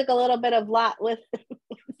kind of took a little bit of Lot with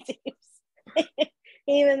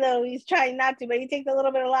even though he's trying not to, but he takes a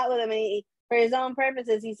little bit of Lot with him, and for his own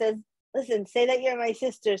purposes, he says, listen, say that you're my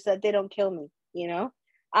sister so that they don't kill me, you know?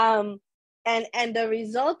 And the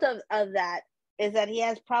result of that is that he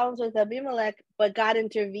has problems with Abimelech, but God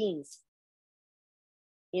intervenes.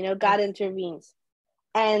 You know, God intervenes.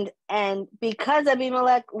 And because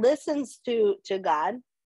Abimelech listens to God,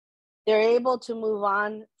 they're able to move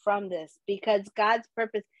on from this, because God's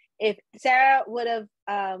purpose, if Sarah would have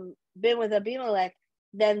been with Abimelech,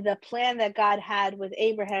 then the plan that God had with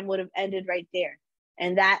Abraham would have ended right there.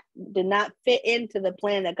 And that did not fit into the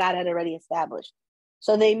plan that God had already established.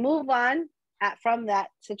 So they move on from that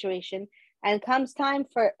situation, and comes time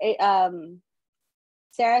for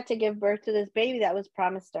Sarah to give birth to this baby that was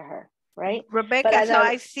promised to her, right? Rebecca, so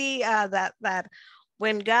I see that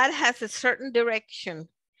when God has a certain direction,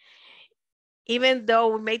 even though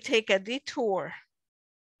we may take a detour,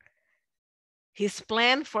 his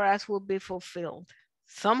plan for us will be fulfilled.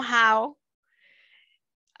 Somehow,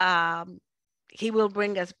 he will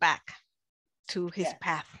bring us back to his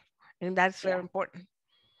path. And that's very important.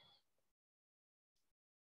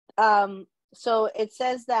 So it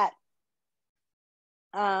says that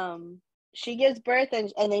she gives birth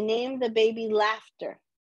and they name the baby Laughter.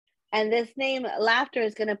 And this name, Laughter,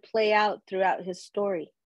 is going to play out throughout his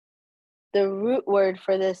story. The root word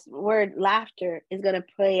for this word, laughter, is going to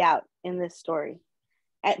play out in this story.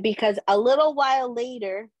 Because a little while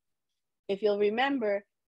later, if you'll remember,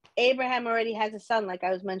 Abraham already has a son, like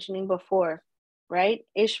I was mentioning before, right?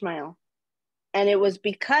 Ishmael. And it was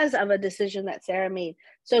because of a decision that Sarah made.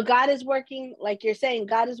 So God is working, like you're saying,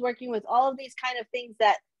 God is working with all of these kind of things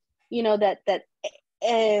that, you know, that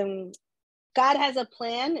God has a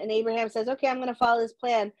plan, and Abraham says, okay, I'm going to follow this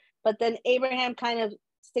plan. But then Abraham kind of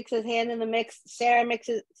sticks his hand in the mix. Sarah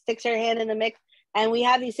sticks her hand in the mix. And we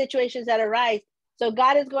have these situations that arise. So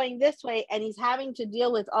God is going this way, and he's having to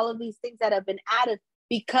deal with all of these things that have been added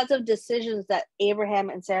because of decisions that Abraham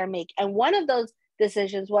and Sarah make. And one of those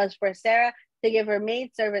decisions was for Sarah to give her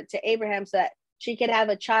maidservant to Abraham so that she could have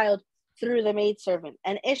a child through the maidservant.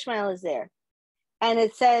 And Ishmael is there. And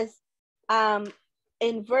it says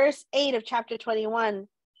in verse 8 of chapter 21,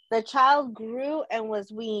 the child grew and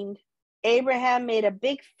was weaned. Abraham made a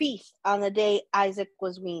big feast on the day Isaac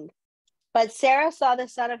was weaned. But Sarah saw the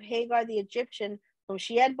son of Hagar the Egyptian, whom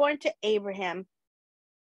she had born to Abraham.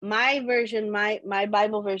 My version, my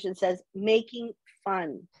Bible version says making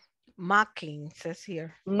fun. Mocking, says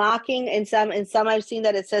here. Mocking, in some I've seen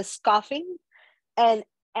that it says scoffing. And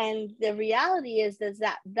the reality is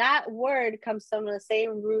that word comes from the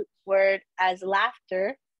same root word as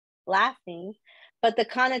laughter, laughing, but the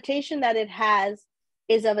connotation that it has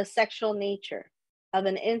is of a sexual nature, of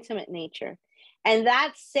an intimate nature. And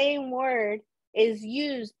that same word is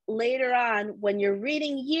used later on when you're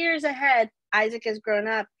reading years ahead. Isaac has grown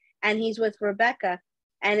up and he's with Rebecca,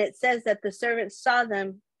 and it says that the servants saw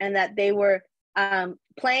them and that they were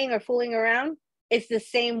playing or fooling around. It's the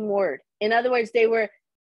same word. In other words, they were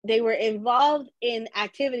they were involved in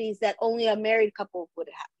activities that only a married couple would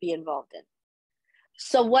be involved in.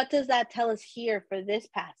 So what does that tell us here for this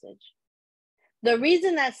passage? The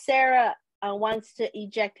reason that Sarah wants to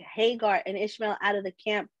eject Hagar and Ishmael out of the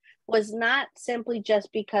camp was not simply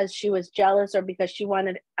just because she was jealous or because she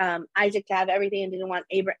wanted Isaac to have everything and didn't want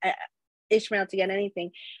Ishmael to get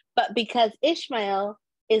anything, but because Ishmael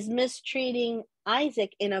is mistreating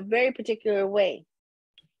Isaac in a very particular way.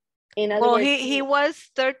 In other words, he was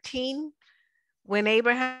 13 when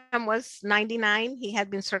Abraham was 99. He had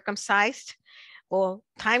been circumcised. Well,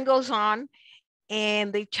 time goes on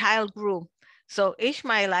and the child grew. So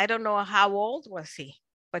Ishmael, I don't know how old was he,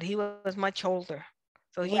 but he was much older.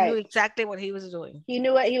 So he knew exactly what he was doing. He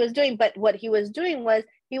knew what he was doing, but what he was doing was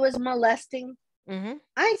he was molesting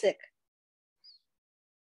Isaac.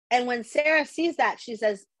 And when Sarah sees that, she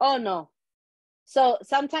says, oh no. So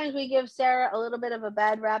sometimes we give Sarah a little bit of a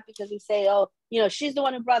bad rap because we say, oh, she's the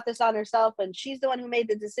one who brought this on herself and she's the one who made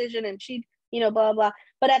the decision and she, blah, blah.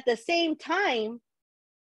 But at the same time,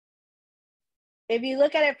 if you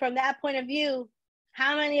look at it from that point of view,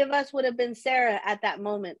 how many of us would have been Sarah at that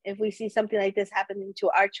moment if we see something like this happening to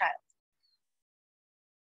our child?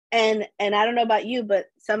 And I don't know about you, but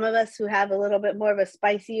some of us who have a little bit more of a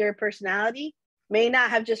spicier personality may not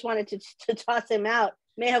have just wanted to toss him out,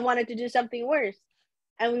 may have wanted to do something worse.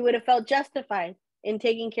 And we would have felt justified in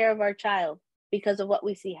taking care of our child because of what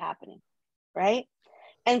we see happening, right?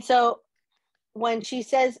 And so when she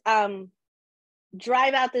says,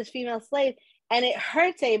 drive out this female slave, and it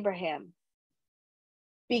hurts Abraham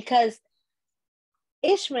because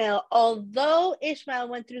Ishmael, although Ishmael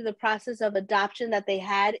went through the process of adoption that they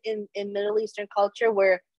had in Middle Eastern culture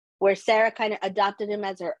where Sarah kind of adopted him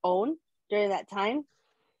as her own during that time,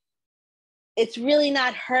 it's really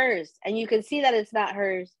not hers. And you can see that it's not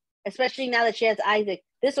hers, especially now that she has Isaac.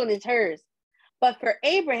 This one is hers. But for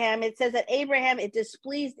Abraham, it says that it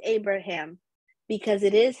displeased Abraham because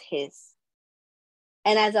it is his.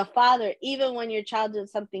 And as a father, even when your child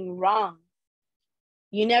does something wrong,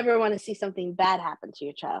 you never want to see something bad happen to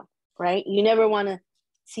your child, right? You never want to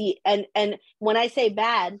see, and when I say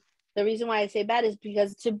bad, the reason why I say bad is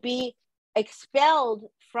because to be expelled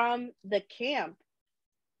from the camp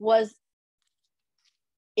was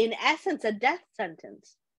in essence a death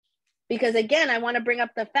sentence. Because again, I want to bring up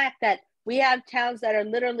the fact that we have towns that are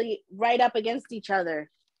literally right up against each other,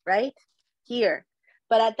 right? Here.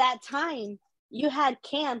 But at that time, you had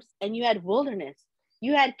camps and you had wilderness.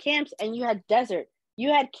 You had camps and you had desert.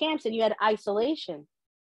 You had camps and you had isolation,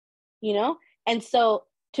 And so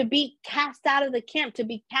to be cast out of the camp, to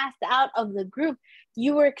be cast out of the group,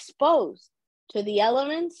 you were exposed to the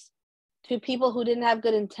elements, to people who didn't have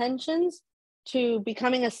good intentions, to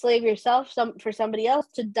becoming a slave yourself for somebody else,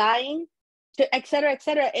 to dying, to et cetera, et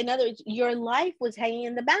cetera. In other words, your life was hanging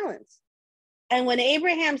in the balance. And when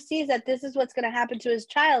Abraham sees that this is what's going to happen to his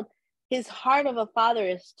child, his heart of a father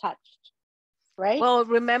is touched. Right? Well,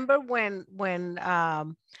 remember when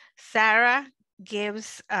Sarah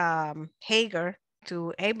gives Hagar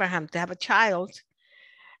to Abraham to have a child,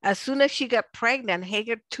 as soon as she got pregnant,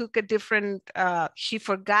 Hagar took a different, she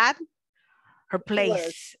forgot her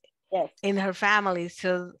place in her family.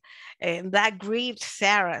 So and that grieved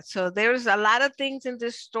Sarah. So there's a lot of things in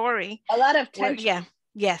this story. A lot of tension.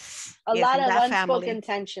 A lot of unspoken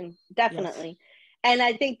tension, definitely. Yes. And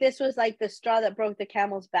I think this was like the straw that broke the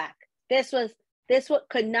camel's back. This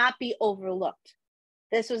could not be overlooked.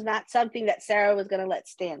 This was not something that Sarah was going to let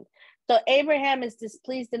stand. So Abraham is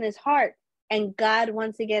displeased in his heart, and God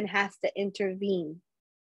once again has to intervene.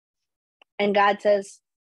 And God says,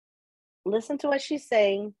 listen to what she's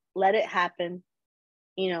saying, let it happen,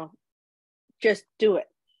 just do it.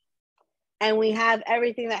 And we have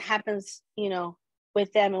everything that happens,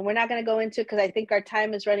 with them. And we're not going to go into it because I think our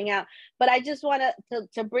time is running out. But I just want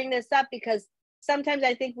to bring this up because sometimes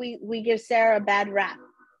I think we give Sarah a bad rap.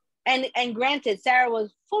 And granted, Sarah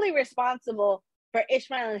was fully responsible for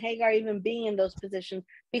Ishmael and Hagar even being in those positions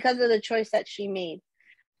because of the choice that she made.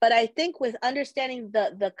 But I think with understanding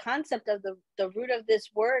the concept of the root of this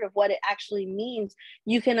word, of what it actually means,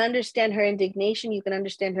 you can understand her indignation, you can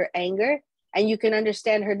understand her anger, and you can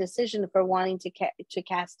understand her decision for wanting to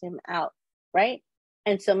cast him out, right?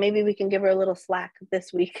 And so maybe we can give her a little slack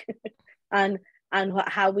this week on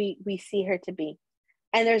how we see her to be.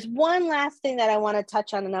 And there's one last thing that I want to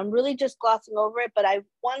touch on, and I'm really just glossing over it, but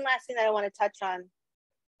one last thing that I want to touch on.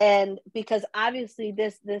 And because obviously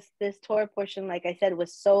this Torah portion, like I said,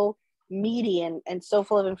 was so meaty and so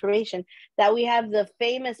full of information that we have the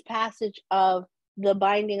famous passage of the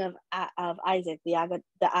binding of Isaac, the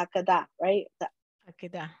Akedah, right? The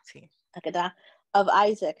Akedah of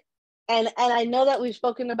Isaac. And I know that we've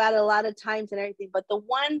spoken about it a lot of times and everything, but the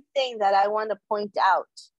one thing that I want to point out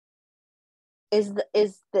is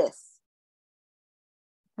this.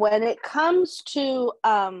 When it comes to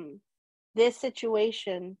this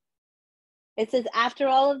situation, it says after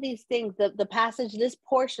all of these things, the passage, this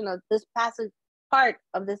portion of this passage, part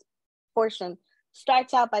of this portion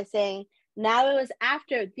starts out by saying, now it was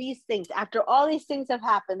after these things, after all these things have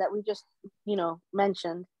happened that we just,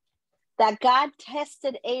 mentioned, that God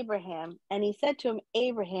tested Abraham, and he said to him,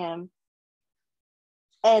 Abraham,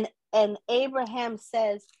 and Abraham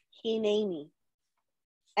says, Hineni.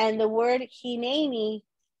 And the word Hineni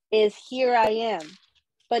is here I am.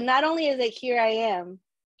 But not only is it here I am,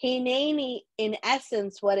 Hineni, in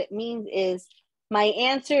essence, what it means is my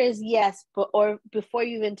answer is yes, or before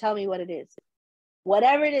you even tell me what it is.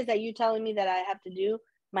 Whatever it is that you're telling me that I have to do,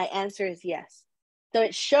 my answer is yes. So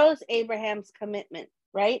it shows Abraham's commitment,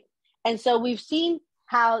 right? And so we've seen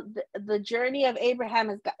how the journey of Abraham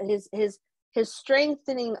has got his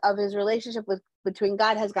strengthening of his relationship between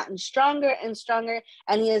God has gotten stronger and stronger,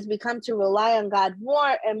 and he has become to rely on God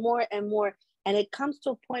more and more and more. And it comes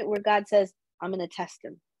to a point where God says, I'm going to test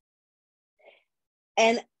him.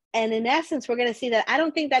 And in essence, we're going to see that I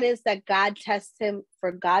don't think that is that God tests him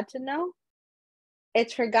for God to know.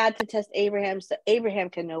 It's for God to test Abraham so Abraham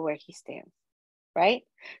can know where he stands, right?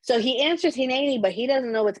 So he answers Hineni, but he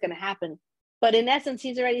doesn't know what's going to happen. But in essence,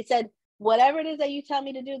 he's already said, whatever it is that you tell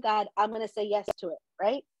me to do, God, I'm going to say yes to it,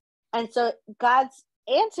 right? And so God's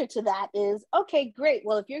answer to that is, okay, great.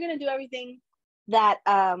 Well, if you're going to do everything that,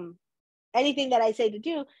 anything that I say to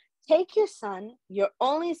do, take your son, your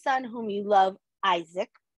only son whom you love, Isaac,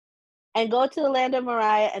 and go to the land of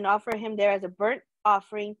Moriah and offer him there as a burnt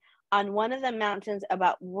offering on one of the mountains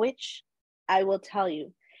about which I will tell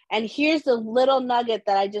you. And here's the little nugget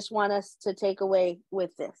that I just want us to take away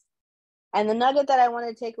with this. And the nugget that I want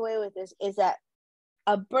to take away with this is that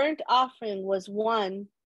a burnt offering was one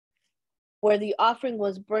where the offering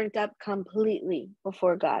was burnt up completely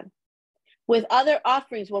before God. With other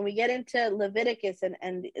offerings, when we get into Leviticus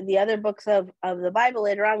and the other books of the Bible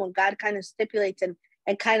later on, when God kind of stipulates and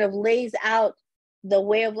kind of lays out the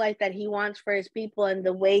way of life that he wants for his people and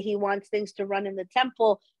the way he wants things to run in the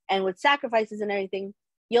temple and with sacrifices and everything,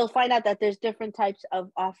 you'll find out that there's different types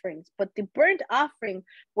of offerings. But the burnt offering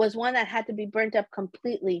was one that had to be burnt up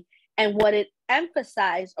completely. And what it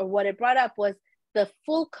emphasized or what it brought up was the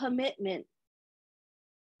full commitment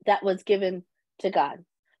that was given to God.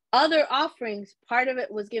 Other offerings, part of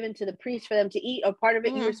it was given to the priest for them to eat, or part of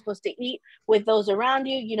it you were supposed to eat with those around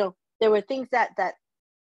you. There were things that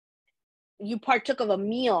you partook of a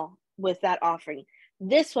meal with that offering.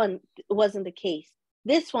 This one wasn't the case.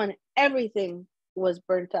 This one, everything was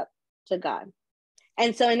burnt up to God.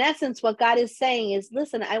 And so in essence, what God is saying is,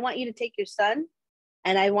 listen, I want you to take your son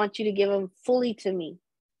and I want you to give him fully to me.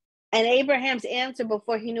 And Abraham's answer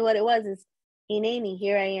before he knew what it was is, Hineni,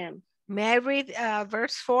 here I am. May I read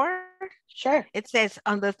verse 4? Sure. It says,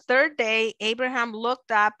 on the third day, Abraham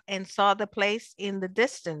looked up and saw the place in the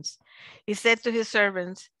distance. He said to his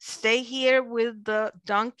servants, stay here with the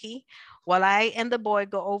donkey while I and the boy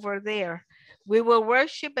go over there. We will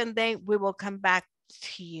worship and then we will come back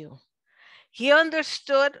to you. He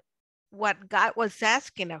understood what God was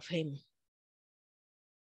asking of him,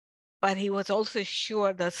 but he was also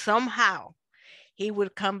sure that somehow he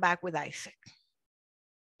would come back with Isaac.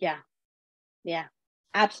 Yeah,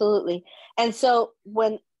 absolutely. And so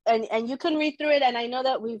and you can read through it, and I know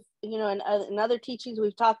that we've, in other teachings,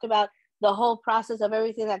 we've talked about the whole process of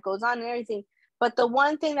everything that goes on and everything. But the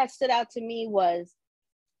one thing that stood out to me was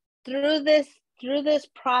through this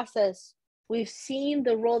process, we've seen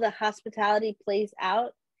the role that hospitality plays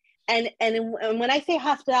out. And when I say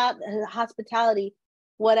hospitality,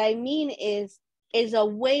 what I mean is a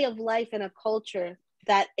way of life and a culture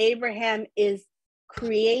that Abraham is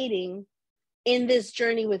creating in this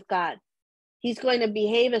journey with God. He's going to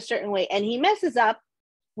behave a certain way, and he messes up.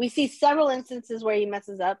 We see several instances where he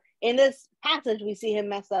messes up. In this passage, we see him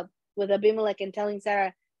mess up with Abimelech and telling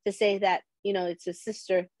Sarah to say that, it's his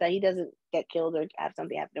sister, that he doesn't get killed or have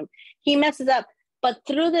something happen to him. He messes up. But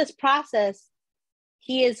through this process,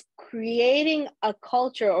 he is creating a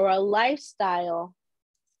culture or a lifestyle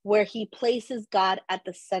where he places God at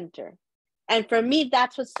the center. And for me,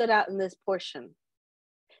 that's what stood out in this portion.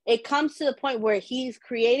 It comes to the point where he's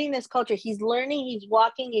creating this culture. He's learning, he's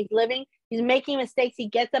walking, he's living, he's making mistakes. He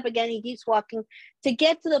gets up again, he keeps walking to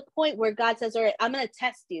get to the point where God says, all right, I'm going to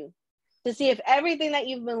test you to see if everything that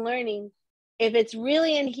you've been learning, if it's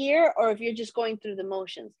really in here or if you're just going through the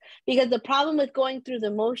motions. Because the problem with going through the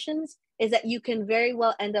motions is that you can very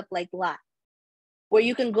well end up like Lot. where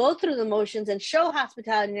you can go through the motions and show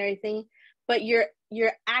hospitality and everything, but your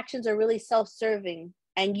actions are really self-serving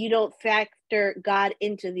and you don't factor God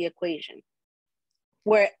into the equation.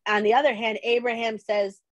 Where on the other hand, Abraham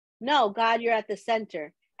says, no, God, you're at the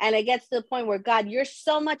center. And it gets to the point where, God, you're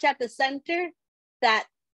so much at the center that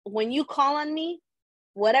when you call on me,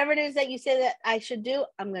 whatever it is that you say that I should do,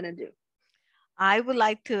 I'm going to do. I would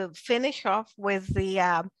like to finish off with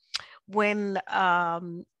the when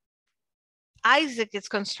Isaac is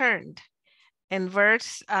concerned in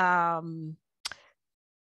verse, I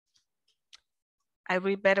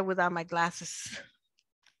read better without my glasses,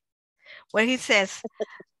 where he says,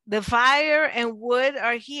 the fire and wood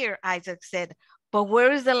are here, Isaac said, but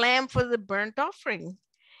where is the lamb for the burnt offering?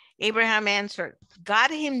 Abraham answered,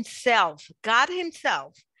 God himself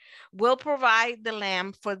will provide the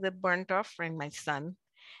lamb for the burnt offering, my son.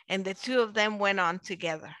 And the two of them went on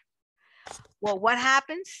together. Well, what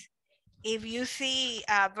happens? If you see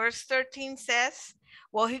verse 13 says,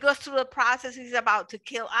 well, he goes through the process. He's about to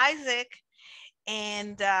kill Isaac.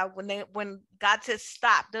 And when God says,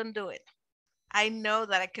 stop, don't do it. I know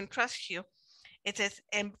that I can trust you. It says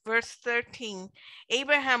in verse 13,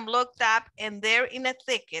 Abraham looked up, and there in a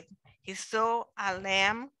thicket, he saw a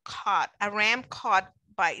ram caught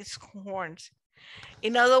by its horns.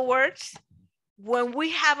 In other words, when we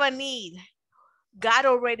have a need, God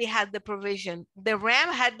already had the provision. The ram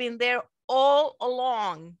had been there all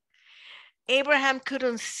along. Abraham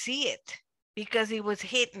couldn't see it because it was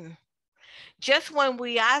hidden. Just when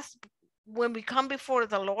we come before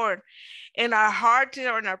the Lord, in our hearts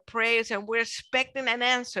or in our prayers, and we're expecting an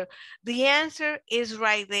answer, the answer is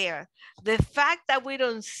right there. The fact that we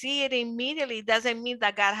don't see it immediately doesn't mean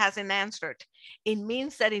that God hasn't answered. It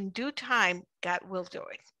means that in due time, God will do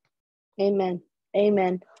it. Amen.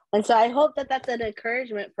 Amen. And so I hope that that's an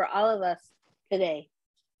encouragement for all of us today,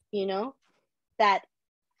 you know, that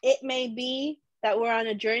it may be that we're on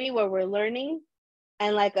a journey where we're learning,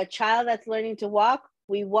 and like a child that's learning to walk,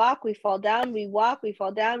 we fall down, we walk, we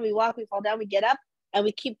fall down, we walk, we fall down, we get up, and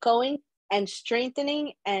we keep going and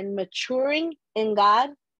strengthening and maturing in God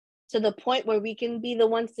to the point where we can be the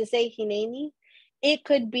ones to say, Hineni. It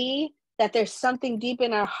could be that there's something deep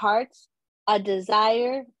in our hearts, a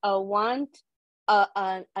desire, a want,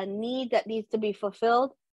 a need that needs to be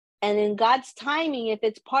fulfilled. And in God's timing, if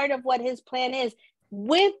it's part of what his plan is,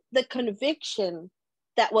 with the conviction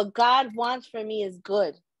that what God wants for me is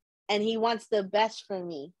good and he wants the best for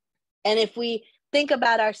me. And if we think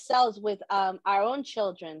about ourselves with our own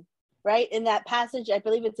children, right? In that passage, I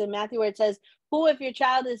believe it's in Matthew, where it says, who, if your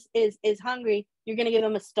child is hungry, you're going to give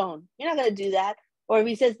them a stone. You're not going to do that. Or if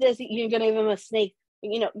he says this, you're going to give them a snake.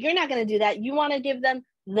 You know, you're not going to do that. You want to give them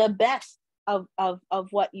the best of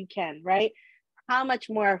what you can, right? How much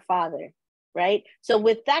more our Father, right? So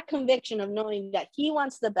with that conviction of knowing that he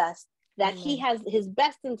wants the best, that he has his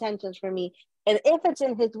best intentions for me, and if it's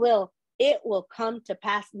in his will, it will come to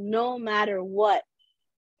pass no matter what.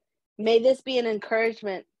 May this be an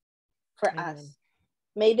encouragement for us.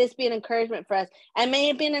 May this be an encouragement for us. And may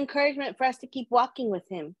it be an encouragement for us to keep walking with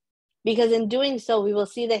him. Because in doing so, we will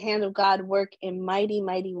see the hand of God work in mighty,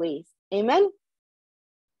 mighty ways. Amen?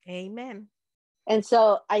 Amen. And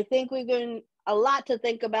so I think we've given a lot to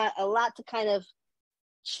think about, a lot to kind of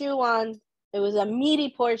chew on. It was a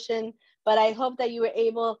meaty portion, but I hope that you were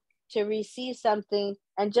able to receive something.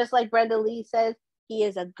 And just like Brenda Lee says, he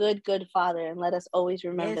is a good, good father. And let us always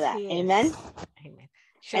remember that. Amen? Amen.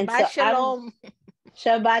 Shabbat shalom.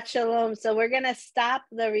 Shabbat shalom. So we're going to stop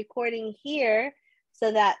the recording here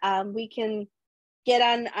so that we can get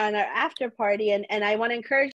on our after party. And I want to encourage